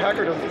hacker is. A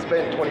hacker doesn't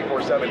spend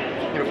 24/7,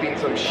 you know, being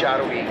some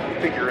shadowy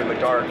figure in the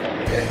dark.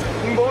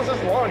 He mows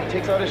his lawn, he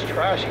takes out his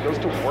trash, he goes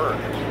to work.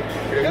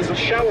 He doesn't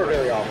shower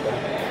very often.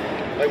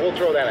 Like, we'll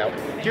throw that out.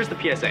 Here's the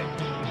PSA.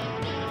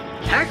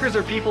 Hackers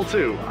are people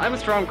too. I'm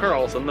Strom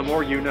Carlson, the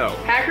more you know.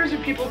 Hackers are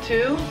people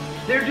too.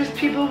 They're just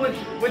people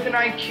with an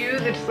IQ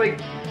that's like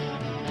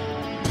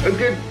a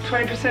good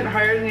 20%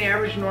 higher than the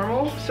average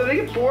normal. So they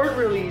get bored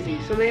real easy.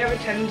 So they have a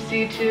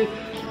tendency to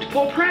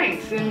pull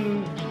pranks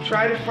and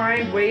try to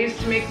find ways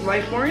to make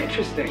life more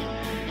interesting.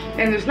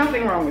 And there's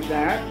nothing wrong with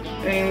that.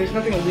 I mean, there's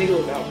nothing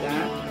illegal about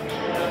that.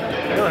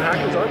 You know,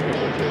 hackers are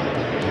people too.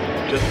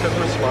 Just because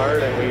we're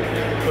smart and we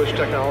push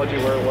technology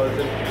where it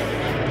wasn't.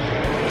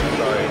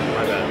 Sorry,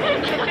 my bad.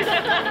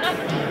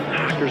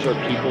 Hackers are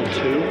people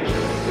too?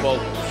 Well,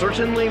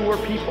 certainly we're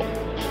people.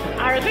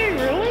 Are they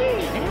really?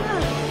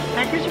 Yeah.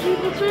 Hackers are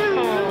people too.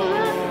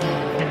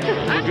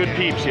 We're good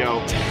peeps, yo.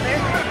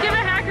 Give a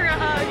hacker a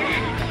hug.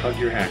 Hug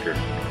your hacker.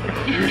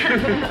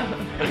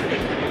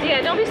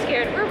 Yeah, don't be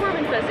scared. We're warm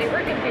and fuzzy.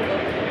 We're good people.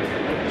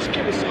 Just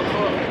give us a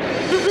hug.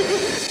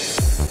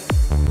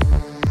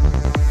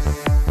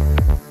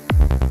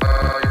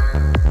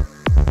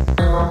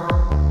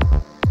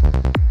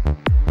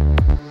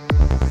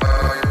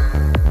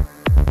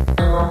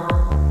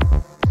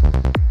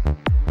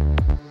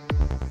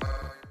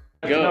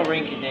 No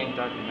rinky-dink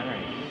documentary.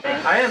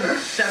 I am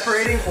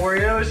separating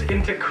Oreos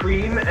into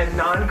cream and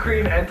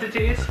non-cream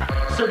entities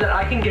so that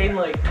I can gain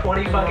like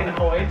 20 fucking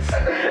points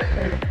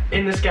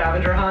in the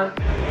scavenger hunt.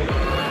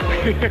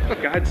 Go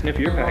ahead, sniff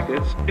your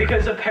packets.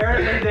 Because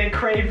apparently they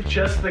crave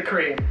just the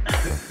cream.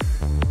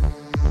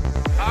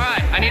 All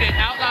right, I need an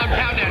out loud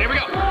countdown. Here we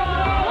go.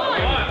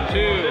 1,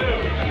 2,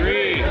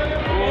 3, 4,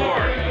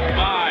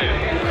 5,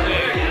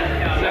 6,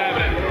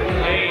 7,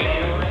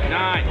 8,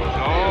 9.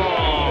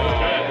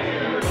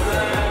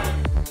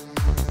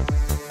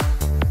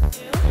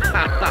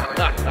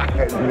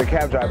 The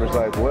cab driver's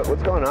like,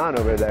 what's going on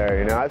over there?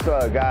 You know, I saw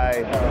a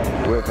guy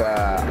with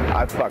a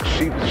I fuck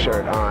sheep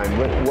shirt on.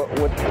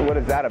 What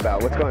is that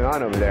about? What's going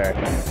on over there?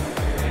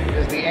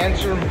 Is the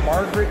answer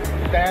Margaret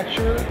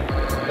Thatcher,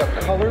 the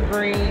color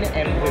green,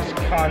 and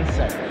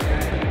Wisconsin?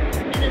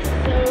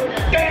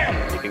 Minnesota.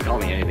 Damn! You can call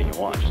me anything you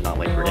want, just not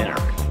late for dinner.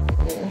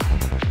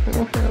 I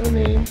don't have a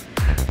name.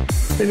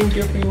 They didn't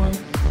give me one.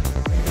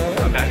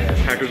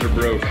 Hackers are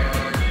broke.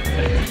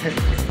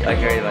 Like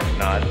Harry, like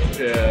not.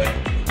 Yeah.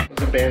 I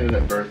was abandoned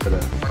at birth at a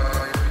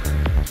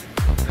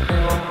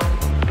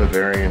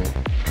Bavarian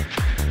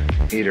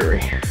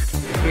eatery. I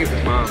think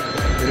it's Mom.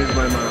 It is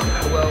my mom.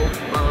 Hello,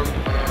 Mom.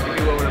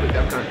 You will when I'm at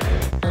DEF CON.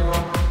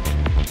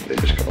 They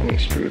just call me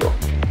Strudel.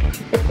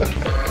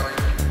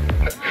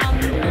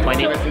 My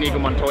name is Inigo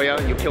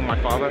Montoya. You killed my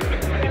father.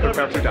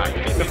 Prepare to die.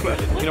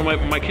 You know,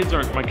 my kids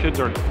aren't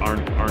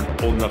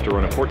old enough to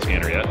run a port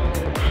scanner yet.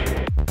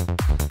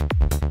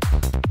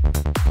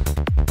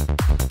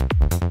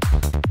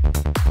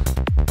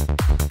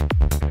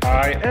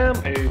 I am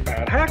a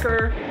bad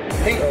hacker.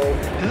 Hey,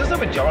 does this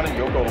have a John and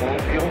Yoko Ono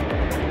feel?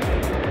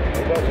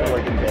 I thought it was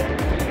like in bed.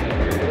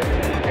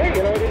 Hey,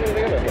 you know, I didn't even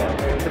think about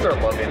that. It's our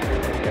love in.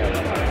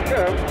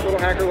 Yeah, little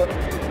hacker look.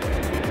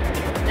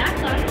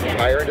 That's awesome.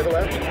 Higher into the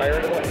left, higher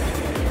into the left.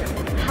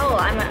 Oh,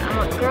 I'm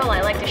a girl.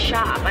 I like to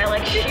shop. I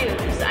like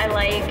shoes. I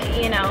like,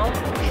 you know.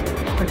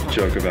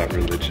 Joke about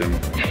religion.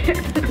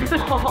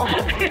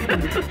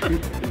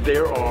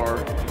 There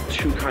are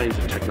two kinds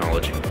of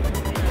technology.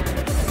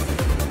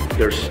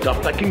 There's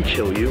stuff that can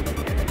kill you,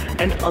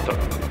 and other.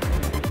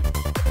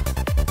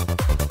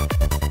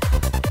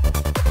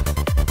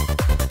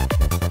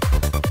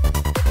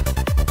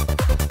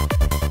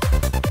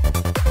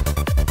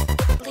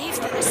 Leave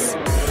this.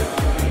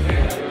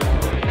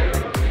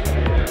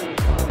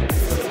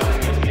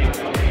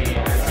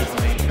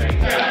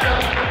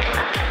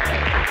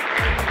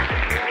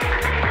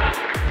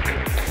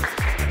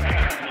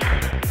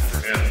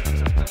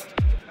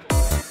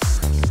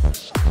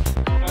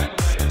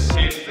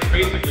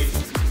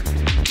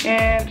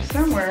 And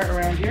somewhere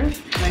around here,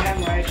 I have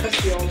my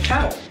trusty old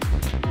paddle.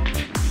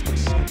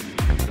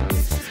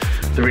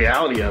 The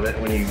reality of it,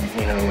 when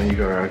you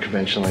go around a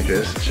convention like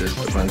this, it's just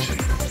a bunch of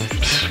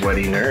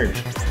sweaty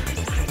nerds.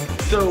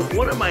 So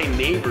one of my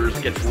neighbors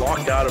gets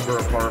locked out of her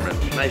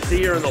apartment, and I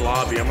see her in the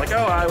lobby. I'm like,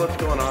 oh, hi, what's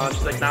going on?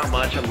 She's like, not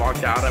much. I'm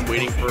locked out. I'm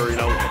waiting for,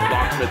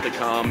 locksmith to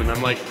come. And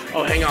I'm like,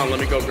 oh, hang on, let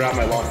me go grab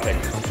my lockpick.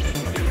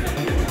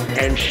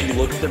 And she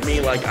looks at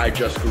me like I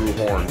just grew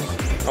horns.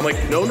 I'm like,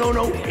 no,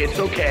 it's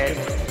okay.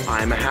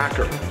 I'm a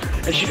hacker.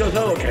 And she goes,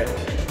 oh, okay.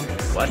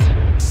 What?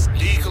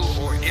 Legal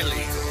or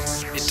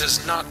illegal, it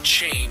does not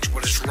change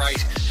what is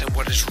right and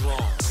what is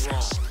wrong.